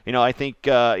matchup. I think,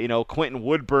 Quentin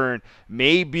Woodburn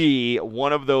may be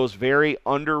one of those very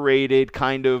underrated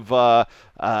kind of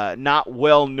not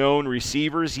well-known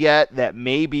receivers yet that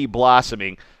may be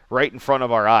blossoming right in front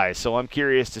of our eyes. So I'm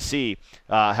curious to see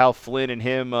how Flynn and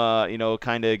him,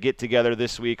 kind of get together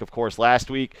this week. Of course, last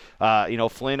week,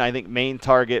 Flynn, I think main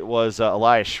target was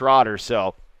Elias Schroeder.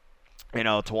 So,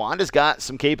 Tawanda's got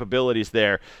some capabilities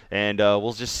there, and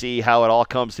we'll just see how it all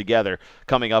comes together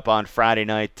coming up on Friday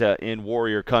night in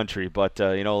Warrior Country. But,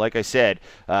 like I said,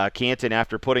 Canton,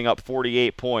 after putting up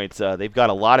 48 points, they've got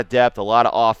a lot of depth, a lot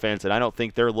of offense, and I don't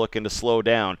think they're looking to slow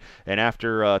down. And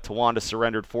after Tawanda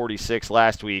surrendered 46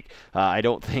 last week, I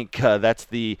don't think that's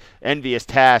the envious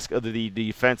task of the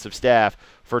defensive staff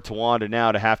for Tawanda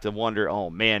now to have to wonder, oh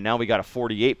man, now we got a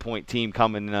 48-point team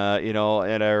coming,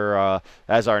 at our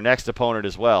as our next opponent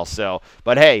as well. So,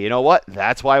 but hey, you know what?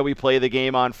 That's why we play the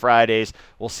game on Fridays.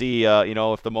 We'll see,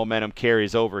 if the momentum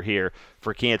carries over here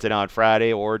for Canton on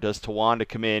Friday, or does Tawanda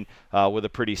come in with a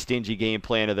pretty stingy game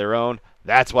plan of their own?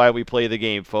 That's why we play the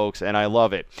game, folks, and I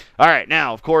love it. All right,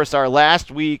 now, of course, our last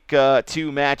week 2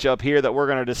 matchup here that we're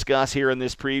going to discuss here in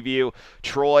this preview,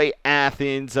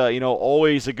 Troy-Athens,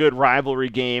 always a good rivalry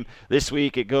game. This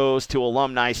week it goes to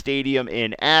Alumni Stadium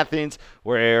in Athens,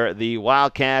 where the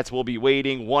Wildcats will be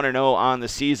waiting 1-0 on the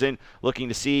season, looking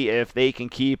to see if they can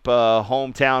keep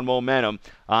hometown momentum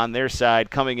on their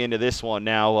side coming into this one.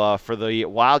 Now, for the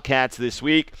Wildcats this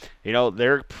week,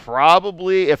 they're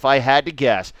probably, if I had to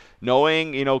guess,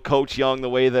 knowing, Coach Young the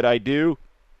way that I do,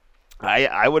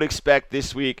 I would expect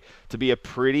this week to be a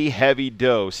pretty heavy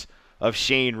dose of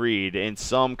Shane Reed in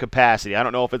some capacity. I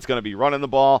don't know if it's going to be running the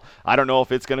ball. I don't know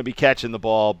if it's going to be catching the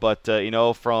ball. But,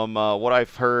 from what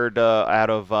I've heard out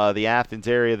of the Athens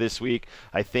area this week,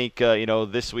 I think,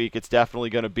 this week it's definitely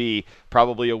going to be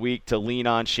probably a week to lean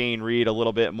on Shane Reed a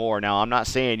little bit more. Now, I'm not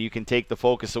saying you can take the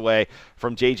focus away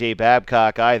from J.J.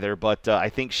 Babcock either, but I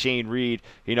think Shane Reed,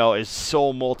 is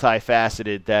so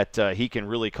multifaceted that he can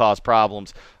really cause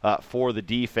problems for the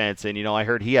defense. And, I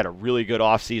heard he had a really good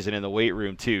offseason in the weight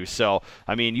room too. So,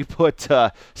 you put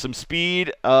some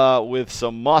speed with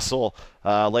some muscle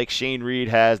like Shane Reed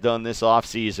has done this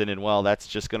offseason, and, well, that's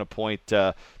just going to point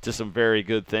to some very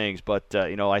good things. But,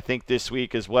 I think this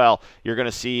week as well, you're going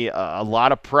to see a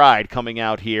lot of pride coming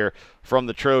out here from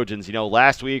the Trojans.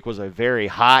 Last week was a very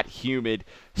hot, humid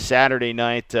Saturday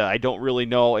night. I don't really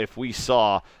know if we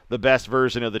saw the best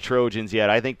version of the Trojans yet.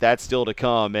 I think that's still to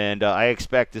come, and I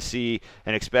expect to see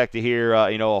and expect to hear,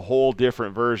 a whole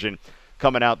different version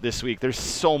coming out this week. There's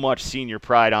so much senior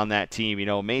pride on that team.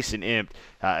 Mason Imp,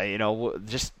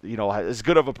 as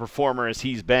good of a performer as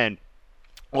he's been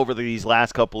over these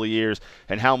last couple of years,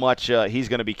 and how much he's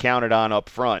going to be counted on up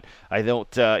front. I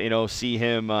don't, see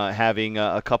him having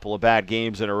a couple of bad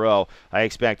games in a row. I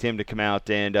expect him to come out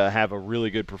and have a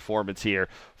really good performance here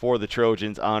for the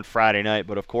Trojans on Friday night.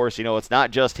 But, of course, it's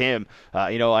not just him.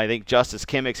 I think Justice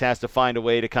Kimmicks has to find a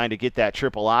way to kind of get that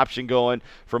triple option going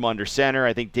from under center.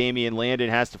 I think Damian Landon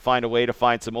has to find a way to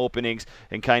find some openings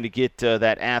and kind of get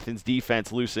that Athens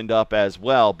defense loosened up as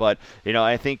well. But,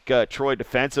 I think Troy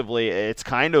defensively, it's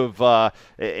kind of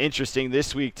interesting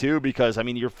this week too, because,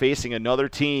 you're facing another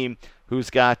team who's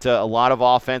got a lot of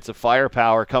offensive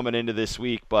firepower coming into this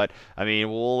week. But, I mean,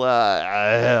 boy,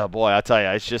 I'll tell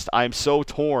you, I'm so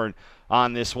torn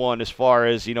on this one as far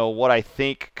as, what I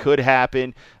think could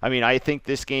happen. I mean, I think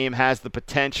this game has the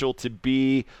potential to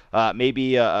be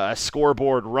maybe a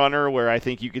scoreboard runner where I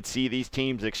think you could see these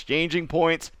teams exchanging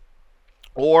points.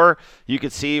 Or you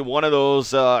could see one of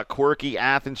those quirky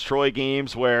Athens-Troy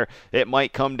games where it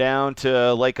might come down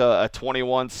to like a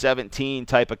 21-17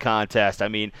 type of contest. I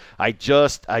mean, I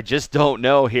just don't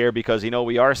know here because,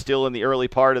 we are still in the early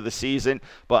part of the season,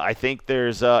 but I think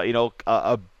there's,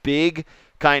 a big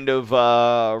kind of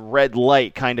red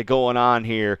light kind of going on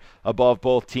here above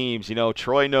both teams.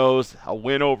 Troy knows a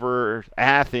win over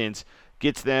Athens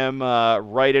gets them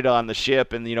righted on the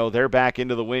ship, and they're back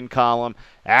into the win column.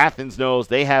 Athens knows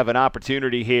they have an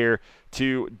opportunity here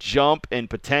to jump and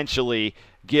potentially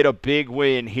get a big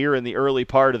win here in the early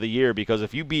part of the year, because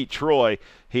if you beat Troy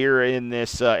here in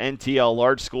this NTL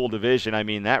large school division, I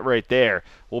mean, that right there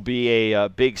will be a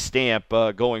big stamp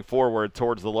going forward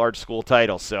towards the large school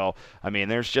title. So, I mean,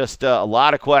 there's just a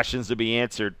lot of questions to be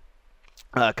answered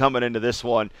coming into this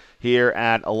one here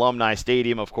at Alumni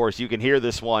Stadium. Of course, you can hear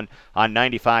this one on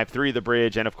 95.3 The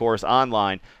Bridge and, of course,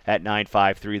 online at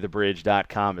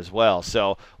 953thebridge.com as well.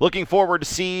 So looking forward to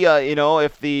see,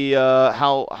 if the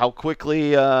how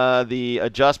quickly the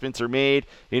adjustments are made,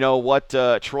 what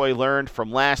Troy learned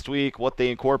from last week, what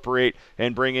they incorporate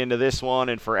and bring into this one.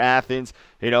 And for Athens,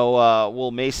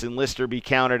 will Mason Lister be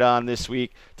counted on this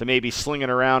week to maybe sling it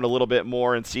around a little bit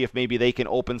more and see if maybe they can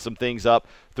open some things up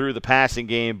through the passing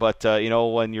game. But,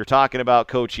 when you're talking about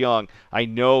Coach Young, I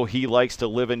know he likes to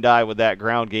live and die with that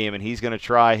ground game, and he's going to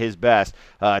try his best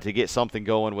to get something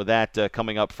going with that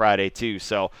coming up Friday too.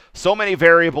 So many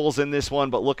variables in this one,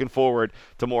 but looking forward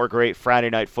to more great Friday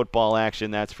night football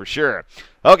action, that's for sure.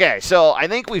 Okay, so I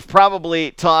think we've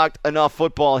probably talked enough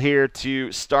football here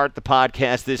to start the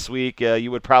podcast this week.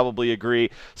 You would probably agree.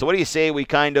 So what do you say we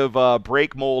kind of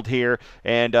break mold here,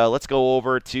 and let's go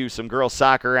over to some girls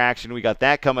soccer action. We got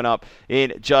that coming up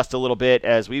in just a little bit,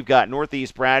 as we've got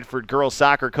Northeast Bradford girls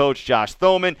soccer coach Josh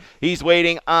Thoman. He's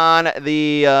waiting on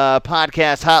the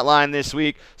podcast hotline this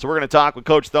week, so we're going to talk with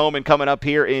Coach Thoman coming up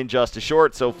here in just a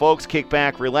short. So folks, kick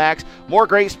back, relax. More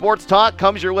great sports talk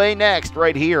comes your way next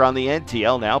right here on the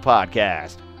NTL Now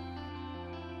podcast.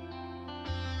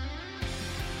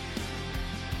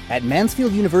 At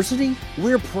Mansfield University,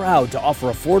 we're proud to offer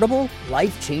affordable,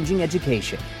 life-changing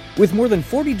education with more than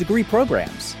 40 degree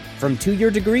programs. From 2-year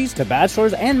degrees to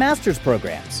bachelor's and master's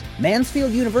programs,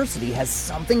 Mansfield University has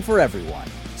something for everyone.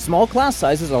 Small class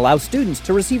sizes allow students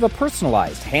to receive a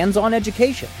personalized, hands-on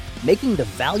education, making the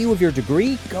value of your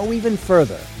degree go even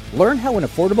further. Learn how an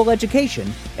affordable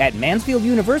education at Mansfield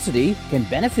University can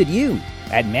benefit you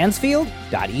at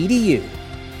mansfield.edu.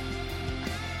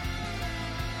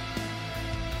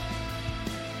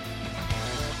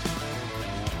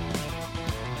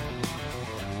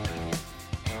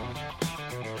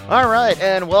 All right,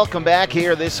 and welcome back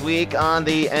here this week on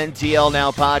the NTL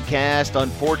Now podcast.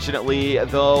 Unfortunately,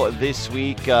 though, this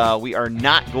week we are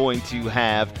not going to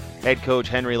have head coach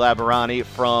Henry Labarani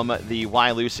from the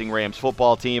Wyalusing Rams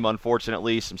football team.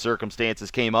 Unfortunately, some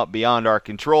circumstances came up beyond our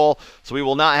control, so we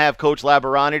will not have Coach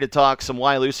Labarani to talk some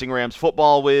Wyalusing Rams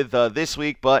football with this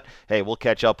week, but hey, we'll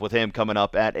catch up with him coming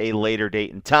up at a later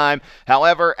date and time.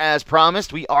 However, as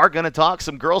promised, we are going to talk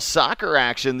some girls soccer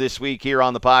action this week here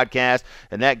on the podcast,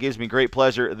 and that gives me great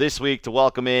pleasure this week to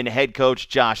welcome in head coach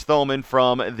Josh Thoman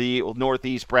from the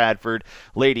Northeast Bradford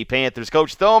Lady Panthers.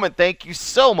 Coach Thoman, thank you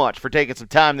so much for taking some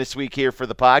time this week here for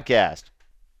the podcast.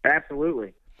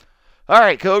 Absolutely. All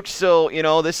right, Coach. So,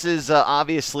 this is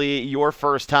obviously your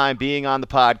first time being on the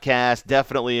podcast.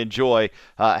 Definitely enjoy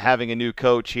having a new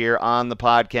coach here on the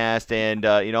podcast. And,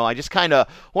 I just kind of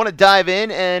want to dive in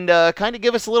and kind of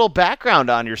give us a little background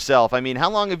on yourself. I mean, how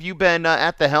long have you been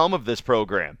at the helm of this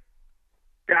program?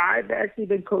 I've actually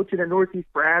been coaching at Northeast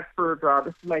Bradford.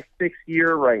 This is my 6th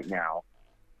year right now.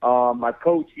 I've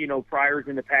coached, priors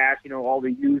in the past, all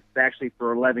the youth actually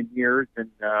for 11 years.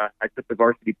 And I took the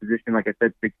varsity position, like I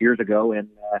said, 6 years ago. And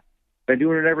been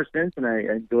doing it ever since, and I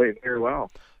enjoy it very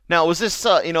well. Now, was this,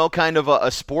 kind of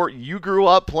a sport you grew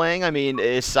up playing? I mean,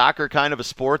 is soccer kind of a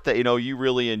sport that, you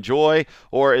really enjoy?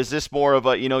 Or is this more of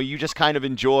a, you just kind of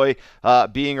enjoy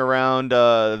being around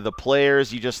the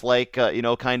players? You just like,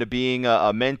 kind of being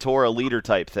a mentor, a leader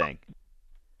type thing?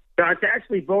 It's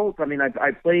actually both. I mean,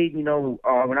 I played, when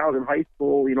I was in high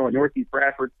school, at Northeast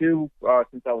Bradford too,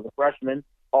 since I was a freshman,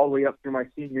 all the way up through my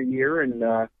senior year. And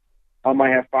I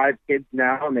have 5 kids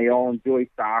now, and they all enjoy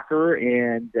soccer.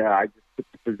 And I just took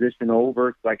the position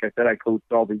over. Like I said, I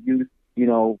coached all the youth.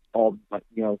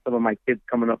 Some of my kids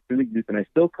coming up through the youth, and I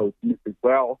still coach youth as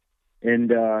well. And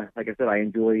like I said, I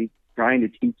enjoy trying to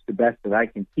teach the best that I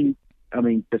can teach. I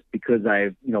mean, just because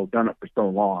I've done it for so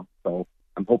long. So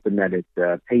I'm hoping that it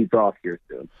pays off here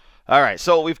soon. All right,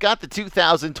 so we've got the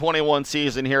 2021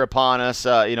 season here upon us.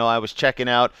 I was checking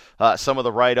out some of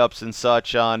the write-ups and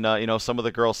such on, some of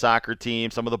the girls' soccer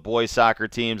teams, some of the boys' soccer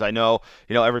teams. I know,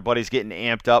 everybody's getting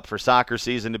amped up for soccer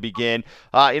season to begin.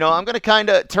 I'm going to kind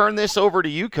of turn this over to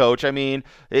you, Coach. I mean,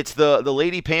 it's the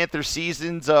Lady Panther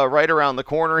season's right around the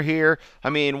corner here. I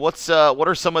mean, what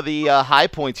are some of the high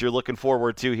points you're looking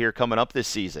forward to here coming up this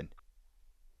season?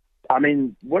 I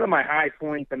mean, one of my high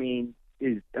points,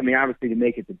 obviously to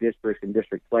make it to district and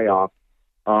district playoffs.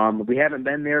 We haven't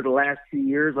been there the last 2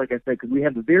 years, like I said, because we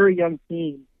have a very young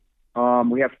team.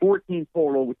 We have 14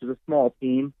 total, which is a small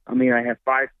team. I have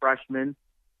 5 freshmen,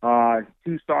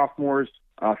 2 sophomores,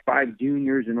 5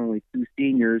 juniors, and only 2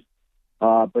 seniors.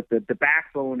 But the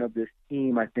backbone of this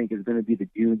team, I think, is going to be the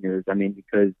juniors.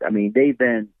 Because they've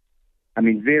been,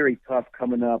 very tough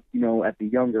coming up, at the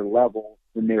younger level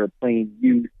when they were playing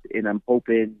youth, and I'm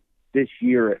hoping this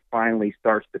year it finally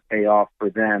starts to pay off for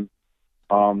them.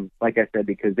 Like I said,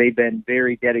 because they've been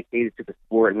very dedicated to the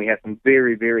sport, and we have some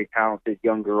very, very talented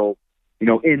young girls,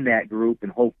 in that group,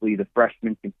 and hopefully the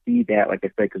freshmen can see that, like I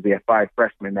said, because we have 5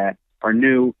 freshmen that are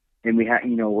new, and we have,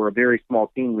 we're a very small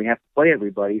team. We have to play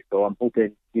everybody, so I'm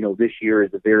hoping, this year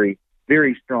is a very,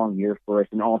 very strong year for us,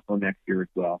 and also next year as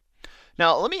well.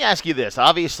 Now, let me ask you this.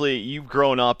 Obviously, you've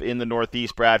grown up in the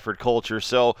Northeast Bradford culture,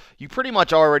 so you pretty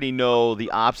much already know the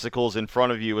obstacles in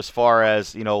front of you as far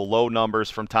as, low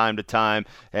numbers from time to time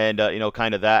and,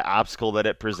 kind of that obstacle that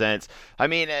it presents.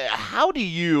 How do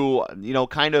you,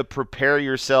 kind of prepare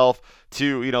yourself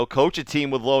to, coach a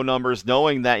team with low numbers,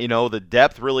 knowing that, the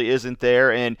depth really isn't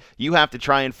there, and you have to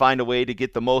try and find a way to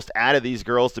get the most out of these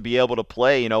girls to be able to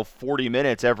play, 40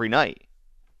 minutes every night?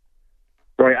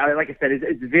 Right. Like I said,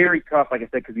 it's very tough, like I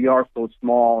said, because we are so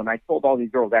small. And I told all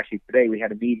these girls, actually, today we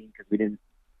had a meeting because we didn't,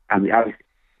 obviously,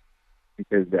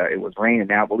 because it was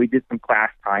raining out, but we did some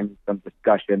class time and some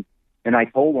discussion. And I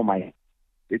told them,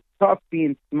 it's tough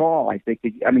being small, I think.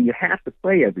 You have to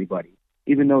play everybody.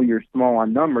 Even though you're small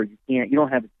on numbers, you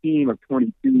don't have a team of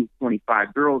 22,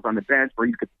 25 girls on the bench where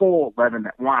you could pull 11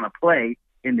 that want to play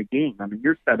in the game.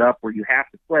 You're set up where you have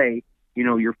to play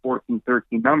your 14,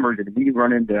 13 numbers, and we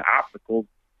run into obstacles,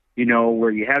 where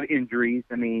you have injuries.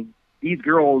 These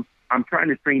girls, I'm trying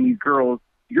to train these girls,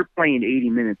 you're playing 80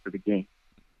 minutes of the game,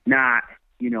 not,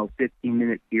 15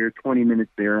 minutes here, 20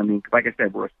 minutes there. Like I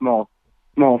said, we're a small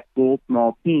school,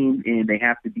 small team, and they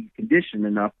have to be conditioned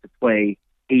enough to play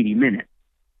 80 minutes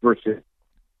versus.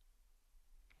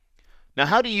 Now,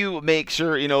 how do you make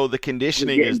sure, the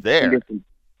conditioning is there?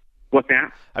 What's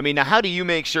that? Now how do you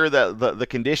make sure that the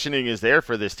conditioning is there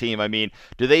for this team?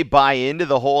 Do they buy into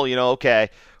the whole, okay,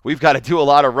 we've got to do a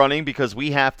lot of running because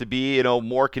we have to be,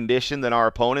 more conditioned than our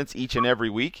opponents each and every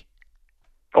week?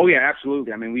 Oh, yeah,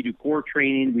 absolutely. We do core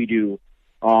training. We do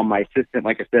my assistant,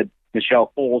 like I said,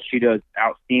 Michelle Cole, she does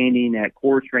outstanding at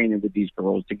core training with these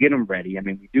girls to get them ready.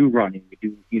 We do running.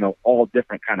 We do, all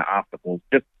different kind of obstacles,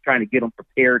 just trying to get them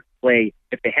prepared to play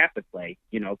if they have to play,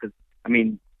 because,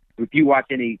 if you watch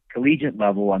any collegiate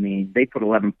level, they put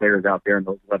 11 players out there, and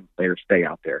those 11 players stay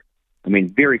out there.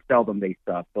 Very seldom they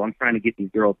sub. So I'm trying to get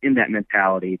these girls in that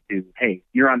mentality to, hey,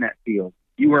 you're on that field,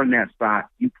 you earn that spot,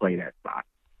 you play that spot.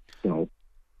 So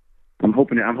I'm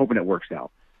hoping it works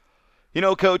out.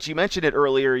 Coach, you mentioned it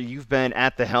earlier. You've been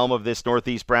at the helm of this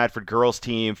Northeast Bradford girls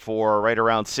team for right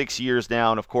around 6 years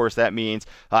now, and of course that means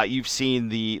you've seen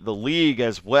the league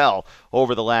as well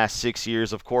over the last 6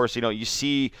 years. Of course, you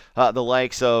see the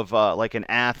likes of like an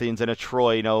Athens and a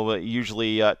Troy,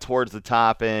 usually towards the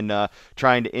top and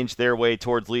trying to inch their way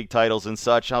towards league titles and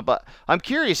such. But I'm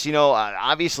curious,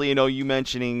 obviously, you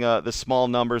mentioning the small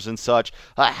numbers and such.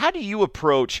 How do you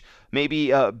approach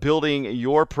maybe building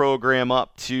your program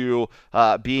up to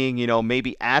being,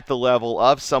 maybe at the level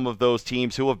of some of those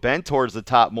teams who have been towards the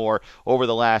top more over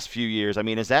the last few years?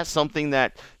 Is that something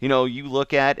that, you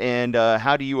look at, and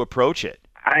how do you approach it?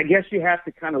 I guess you have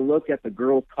to kind of look at the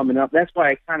girls coming up. That's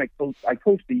why I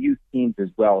coach the youth teams as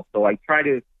well. So I try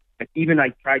to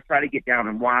get down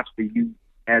and watch the youth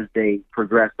as they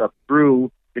progress up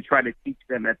through, to try to teach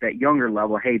them at that younger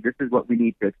level, hey, this is what we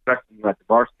need to expect from you at the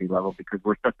varsity level, because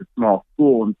we're such a small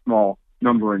school and small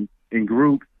number in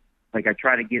groups. Like, I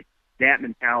try to get that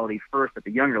mentality first at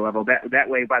the younger level. That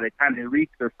way, by the time they reach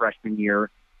their freshman year,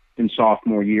 in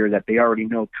sophomore year that they already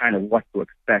know kind of what to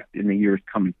expect in the years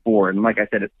coming forward. And like I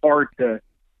said, it's hard to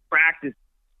practice.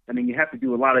 I mean, you have to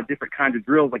do a lot of different kinds of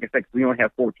drills. Like I said, 'cause we only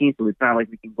have 14, so it's not like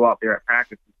we can go out there at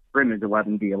practice and scrimmage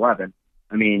 11v11.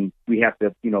 I mean, we have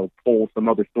to, pull some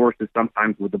other sources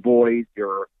sometimes with the boys,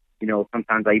 or,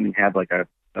 sometimes I even have like an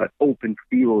open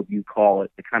field, you call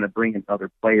it, to kind of bring in other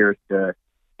players to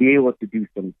be able to do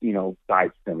some,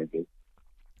 side scrimmages.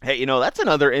 Hey, that's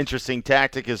another interesting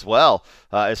tactic as well,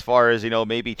 as far as,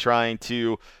 maybe trying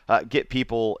to get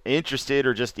people interested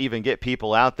or just even get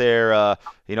people out there,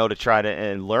 to try to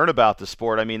and learn about the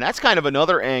sport. I mean, that's kind of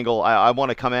another angle I want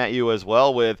to come at you as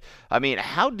well with. I mean,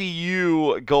 how do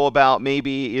you go about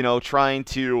maybe, trying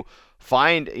to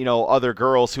find, other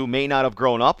girls who may not have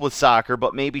grown up with soccer,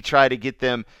 but maybe try to get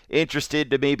them interested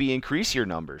to maybe increase your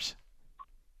numbers?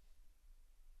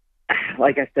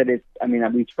 Like I said,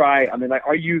 we try. Like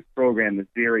our youth program is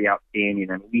very outstanding,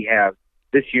 and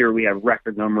this year we have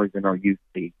record numbers in our youth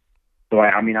league. So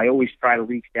I always try to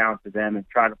reach down to them and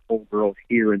try to pull girls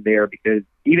here and there, because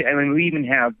we even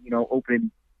have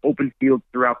open fields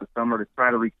throughout the summer to try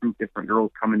to recruit different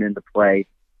girls coming into play.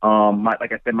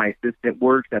 Like I said, my assistant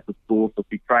works at the school, so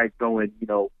she tries going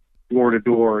door to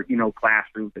door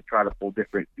classrooms to try to pull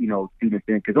different students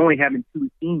in, because only having 2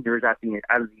 seniors out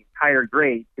of the entire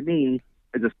grade, to me,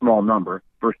 is a small number,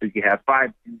 versus you have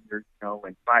 5 juniors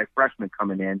and 5 freshmen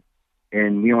coming in,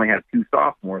 and we only have 2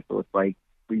 sophomores. So it's like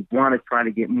we want to try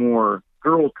to get more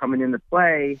girls coming into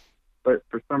play, but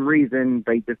for some reason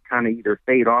they just kind of either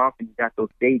fade off, and you got those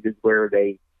stages where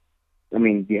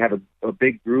you have a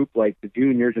big group like the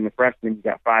juniors and the freshmen, you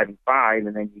got 5 and 5,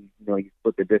 and then you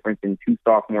split the difference in 2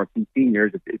 sophomores, 2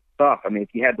 seniors. It's tough. If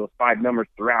you had those 5 numbers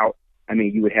throughout,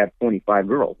 you would have 25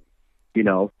 girls.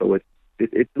 So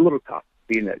it's a little tough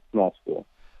being at a small school.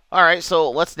 All right,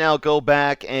 so let's now go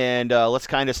back and let's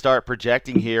kind of start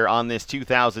projecting here on this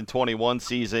 2021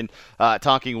 season,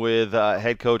 talking with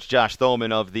head coach Josh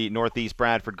Thoman of the Northeast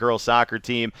Bradford girls soccer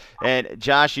team. And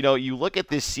Josh, you look at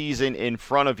this season in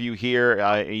front of you here,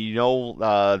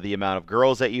 the amount of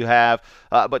girls that you have,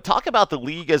 but talk about the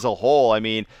league as a whole.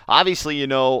 Obviously,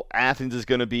 Athens is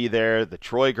going to be there. The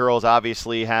Troy girls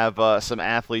obviously have some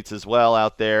athletes as well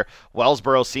out there.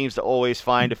 Wellsboro seems to always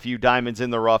find a few diamonds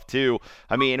in the rough too.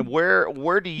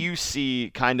 Where do you see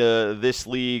kind of this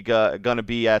league going to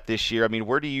be at this year?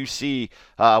 Where do you see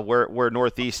where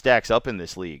Northeast stacks up in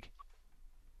this league?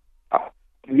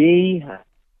 Me,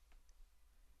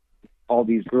 all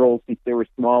these girls, since they were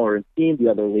smaller and seen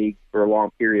the other leagues for a long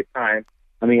period of time,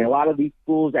 a lot of these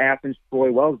schools, Athens, Troy,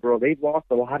 Wellsboro, they've lost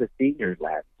a lot of seniors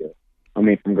last year,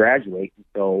 from graduating.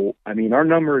 So, our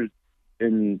numbers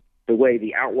in the way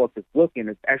the outlook is looking,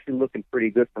 it's actually looking pretty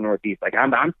good for Northeast. Like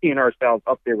I'm seeing ourselves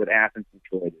up there with Athens and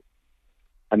Troy.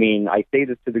 I say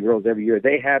this to the girls every year.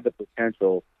 They have the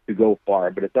potential to go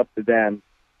far, but it's up to them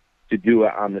to do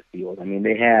it on the field.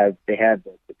 They have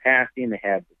the passing, they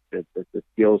have the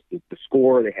skills to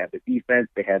score, they have the defense,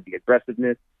 they have the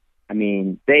aggressiveness.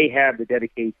 They have the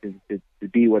dedication to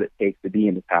be what it takes to be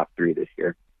in the top 3 this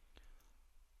year.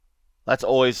 That's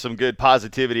always some good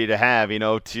positivity to have,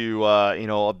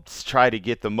 to try to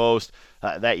get the most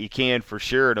that you can for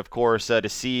sure. And, of course, to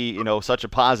see, such a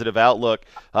positive outlook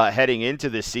heading into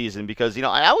this season, because,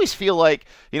 I always feel like,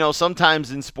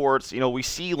 sometimes in sports, we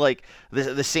see like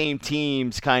the same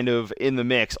teams kind of in the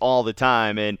mix all the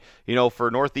time. And,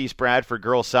 for Northeast Bradford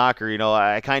girls soccer,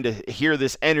 I kind of hear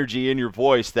this energy in your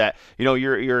voice that,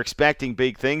 you're expecting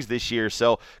big things this year.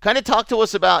 So kind of talk to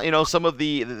us about, some of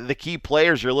the key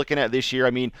players you're looking at this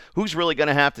year. Who's really going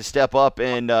to have to step up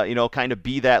and, kind of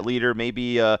be that leader,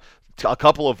 maybe a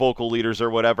couple of vocal leaders or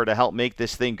whatever to help make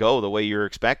this thing go the way you're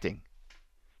expecting?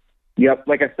 Yep.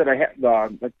 Like I said, I have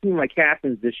two of my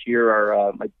captains this year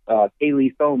are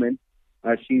Kaylee Thoman.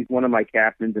 She's one of my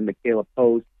captains, and Michaela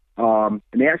Post. And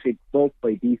they actually both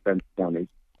play defense for me.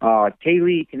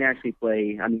 Kaylee can actually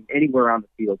play, anywhere on the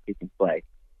field she can play.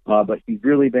 But she's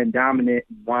really been dominant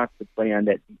and wants to play on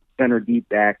that center deep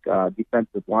back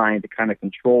defensive line to kind of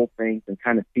control things and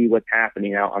kind of see what's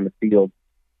happening out on the field.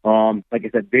 Like I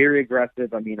said, very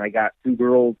aggressive. I got 2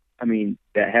 girls,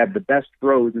 that have the best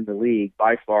throws in the league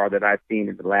by far that I've seen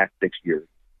in the last 6 years.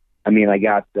 I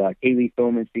got Kaylee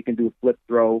Thoman. She can do a flip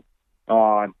throw,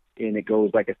 and it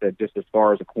goes, like I said, just as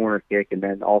far as a corner kick. And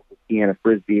then also Sienna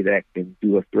Frisbee that can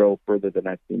do a throw further than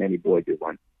I've seen any boy do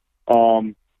one.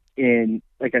 And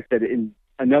like I said,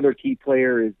 another key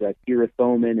player is Kira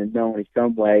Thoman and Melanie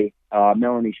Shumway.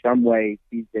 Melanie Shumway,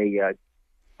 she's a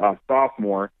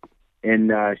sophomore.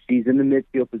 And she's in the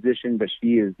midfield position, but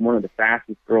she is one of the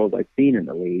fastest girls I've seen in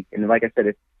the league. And like I said,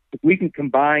 it's we can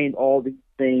combine all these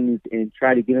things and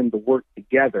try to get them to work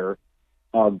together,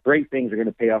 great things are going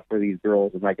to pay off for these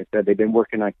girls. And like I said, they've been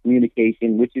working on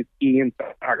communication, which is key in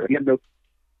soccer. You're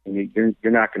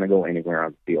not going to go anywhere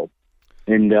on the field.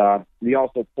 And we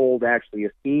also pulled actually a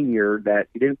senior that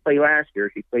she didn't play last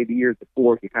year. She played the years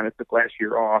before. She kind of took last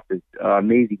year off. Is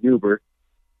Maisie Newber.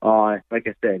 Like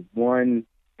I said, one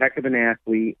heck of an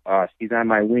athlete. She's on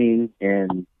my wing.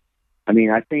 And, I mean,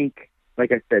 I think,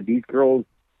 like I said, these girls,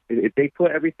 if they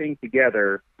put everything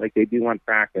together like they do on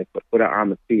practice, but put it on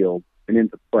the field and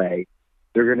into play,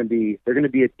 they're going to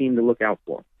be a team to look out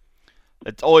for.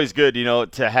 It's always good,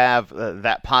 to have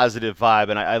that positive vibe,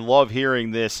 and I love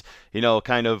hearing this,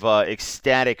 kind of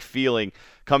ecstatic feeling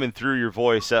coming through your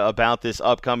voice about this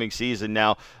upcoming season.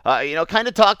 Now, kind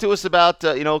of talk to us about,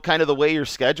 kind of the way your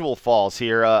schedule falls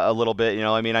here a little bit.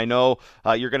 I know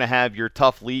you're going to have your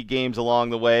tough league games along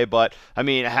the way, but,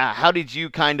 how did you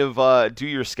kind of do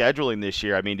your scheduling this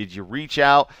year? Did you reach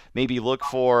out, maybe look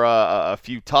for a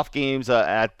few tough games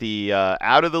at the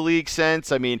out of the league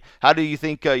sense? How do you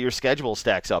think your schedule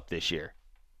stacks up this year?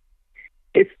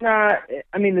 It's not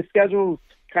 – the schedule's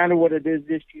kind of what it is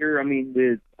this year.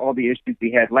 With all the issues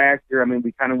we had last year,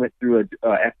 we kind of went through a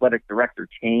athletic director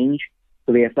change.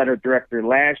 So the athletic director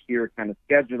last year kind of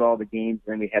scheduled all the games,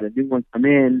 and then we had a new one come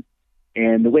in,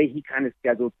 and the way he kind of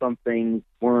scheduled some things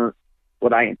weren't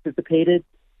what I anticipated.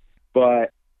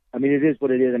 But, it is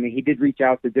what it is. He did reach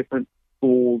out to different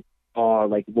schools,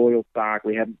 like Loyal Stock.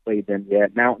 We haven't played them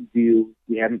yet. Mountain View,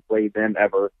 we haven't played them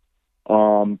ever.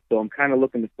 So I'm kind of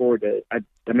looking forward to.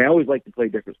 I always like to play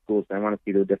different schools, and I want to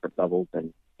see their different levels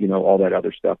and all that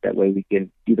other stuff. That way we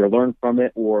can either learn from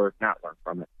it or not learn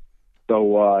from it.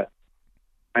 So,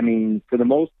 for the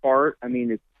most part,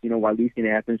 it's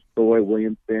Wildesian, Athens, Troy,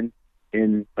 Williamson,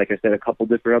 and like I said, a couple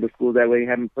different other schools that way I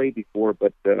haven't played before.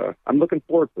 But I'm looking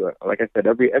forward to it. Like I said,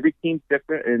 every team's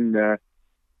different, and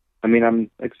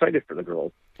I'm excited for the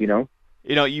girls.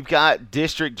 You've got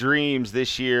district dreams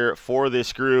this year for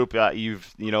this group.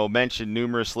 You've, mentioned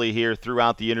numerously here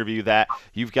throughout the interview that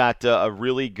you've got a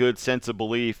really good sense of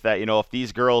belief that, if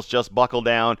these girls just buckle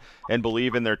down and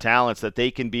believe in their talents, that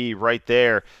they can be right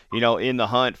there, in the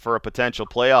hunt for a potential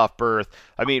playoff berth.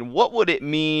 What would it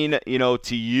mean,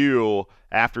 to you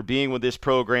after being with this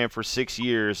program for 6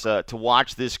 years to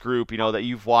watch this group, that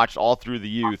you've watched all through the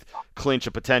youth clinch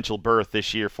a potential berth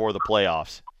this year for the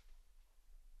playoffs?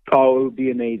 Oh, it would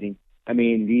be amazing.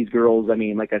 These girls,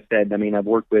 like I said,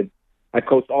 I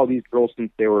coached all these girls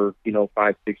since they were,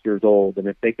 5, 6 years old. And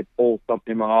if they could pull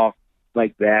something off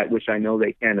like that, which I know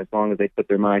they can, as long as they put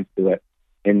their minds to it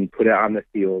and put it on the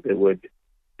field, it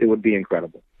would be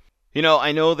incredible.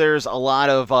 I know there's a lot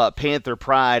of Panther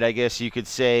pride, I guess you could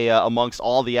say, amongst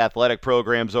all the athletic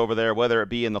programs over there, whether it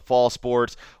be in the fall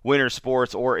sports, winter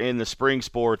sports, or in the spring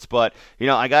sports. But,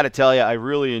 I got to tell you, I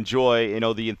really enjoy,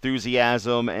 the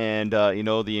enthusiasm and,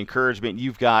 the encouragement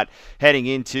you've got heading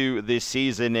into this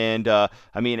season. And,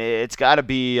 it's got to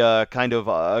be kind of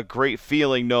a great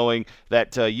feeling knowing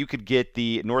that you could get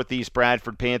the Northeast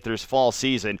Bradford Panthers fall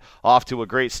season off to a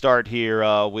great start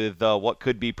here with what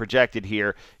could be projected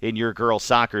here in your girls'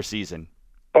 soccer season.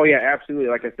 Oh yeah, absolutely.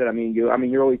 Like I said,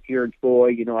 you're always hearing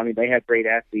Troy. They have great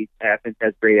athletes. Athens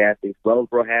has great athletes.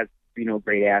 Wellsboro has,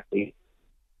 great athletes.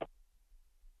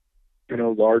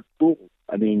 Large schools.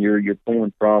 You're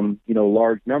pulling from,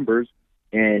 large numbers,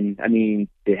 and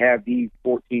to have these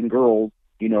 14 girls,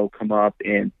 come up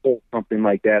and pull something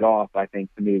like that off, I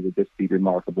think to me would just be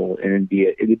remarkable, and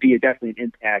it would be definitely an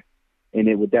impact, and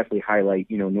it would definitely highlight,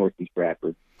 Northeast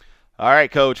Bradford. All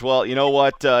right, Coach. Well, you know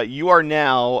what? You are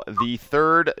now the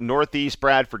third Northeast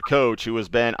Bradford coach who has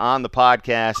been on the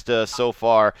podcast so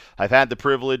far. I've had the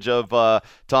privilege of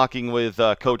talking with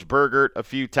Coach Bergert a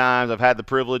few times. I've had the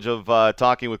privilege of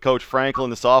talking with Coach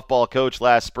Franklin, the softball coach,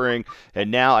 last spring.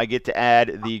 And now I get to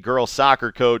add the girls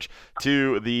soccer coach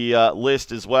to the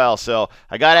list as well. So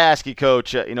I got to ask you,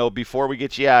 Coach, before we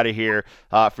get you out of here,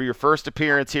 for your first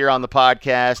appearance here on the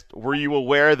podcast, were you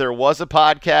aware there was a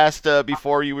podcast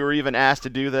before you were even asked to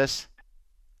do this?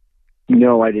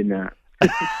 No, I did not.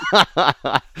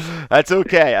 That's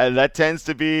okay. That tends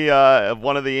to be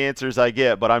one of the answers I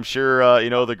get, but I'm sure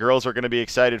the girls are going to be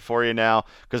excited for you now,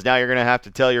 because now you're going to have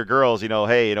to tell your girls,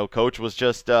 hey, Coach was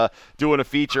just doing a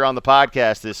feature on the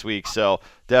podcast this week. So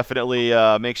definitely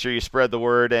make sure you spread the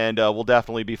word, and we'll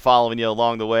definitely be following you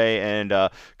along the way. And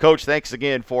Coach, thanks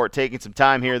again for taking some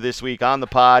time here this week on the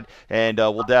pod, and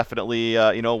we'll definitely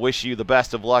wish you the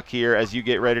best of luck here as you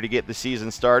get ready to get the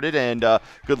season started, and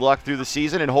good luck through the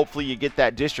season, and hopefully you get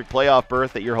that district playoff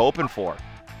berth that you're hoping for.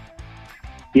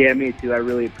 Yeah, me too. I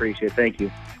really appreciate it. Thank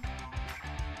you.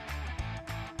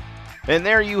 And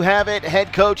there you have it,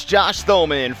 head coach Josh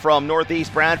Thoman from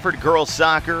Northeast Bradford Girls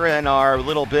Soccer and our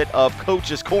little bit of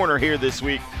Coach's Corner here this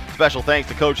week. Special thanks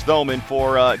to Coach Thoman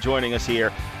for joining us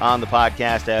here on the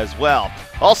podcast as well.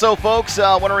 Also, folks,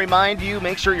 I want to remind you,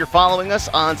 make sure you're following us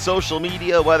on social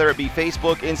media, whether it be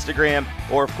Facebook, Instagram,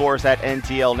 or, of course, at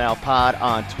NTL Now Pod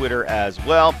on Twitter as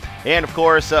well. And, of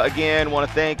course, again, want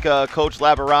to thank Coach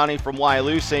Labarani from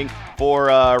Wyalusing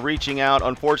for reaching out.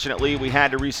 Unfortunately, we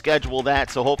had to reschedule that,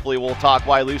 so hopefully we'll talk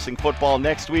Wyalusing football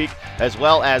next week, as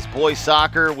well as boys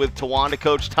soccer with Towanda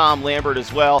coach Tom Lambert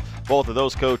as well. Both of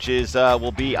those coaches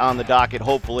will be on the docket,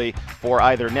 hopefully, for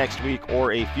either next week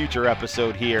or a future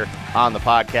episode here on the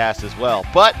podcast as well.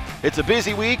 But it's a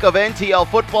busy week of NTL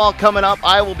football coming up.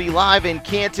 I will be live in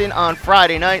Canton on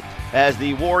Friday night as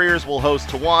the Warriors will host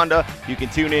Towanda. You can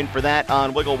tune in for that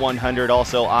on Wiggle 100,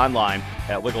 also online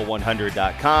at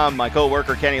wiggle100.com. My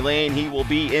co-worker Kenny Lane, he will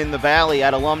be in the Valley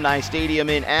at Alumni Stadium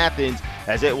in Athens,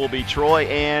 as it will be Troy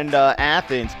and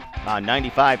Athens on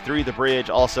 95.3 The Bridge,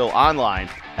 also online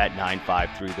at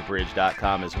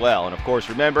 953thebridge.com as well. And of course,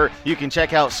 remember, you can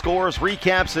check out scores,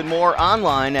 recaps, and more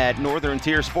online at Northern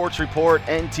Tier Sports Report,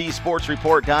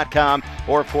 ntsportsreport.com,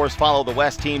 or of course, follow the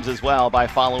West teams as well by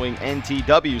following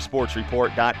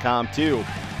ntwsportsreport.com too.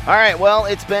 All right, well,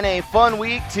 it's been a fun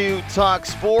week to talk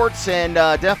sports, and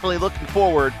definitely looking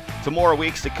forward to more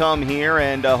weeks to come here,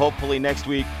 and hopefully next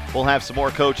week we'll have some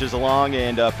more coaches along,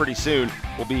 and pretty soon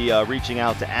we'll be reaching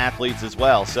out to athletes as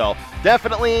well. So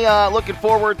definitely looking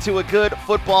forward to a good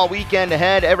football weekend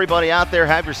ahead. Everybody out there,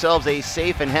 have yourselves a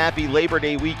safe and happy Labor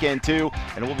Day weekend too,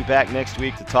 and we'll be back next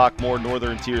week to talk more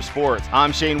Northern Tier sports.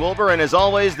 I'm Shane Wilbur, and as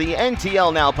always, the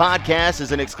NTL Now podcast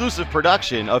is an exclusive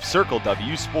production of Circle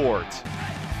W Sports.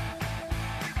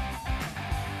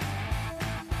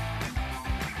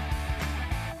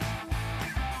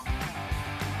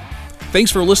 Thanks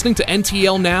for listening to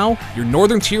NTL Now, your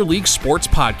Northern Tier League sports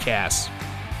podcast.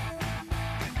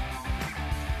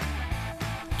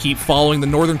 Keep following the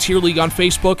Northern Tier League on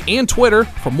Facebook and Twitter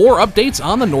for more updates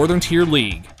on the Northern Tier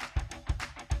League.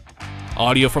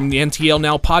 Audio from the NTL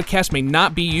Now podcast may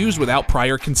not be used without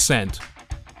prior consent.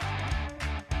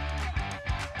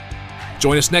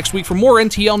 Join us next week for more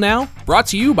NTL Now, brought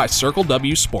to you by Circle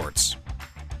W Sports.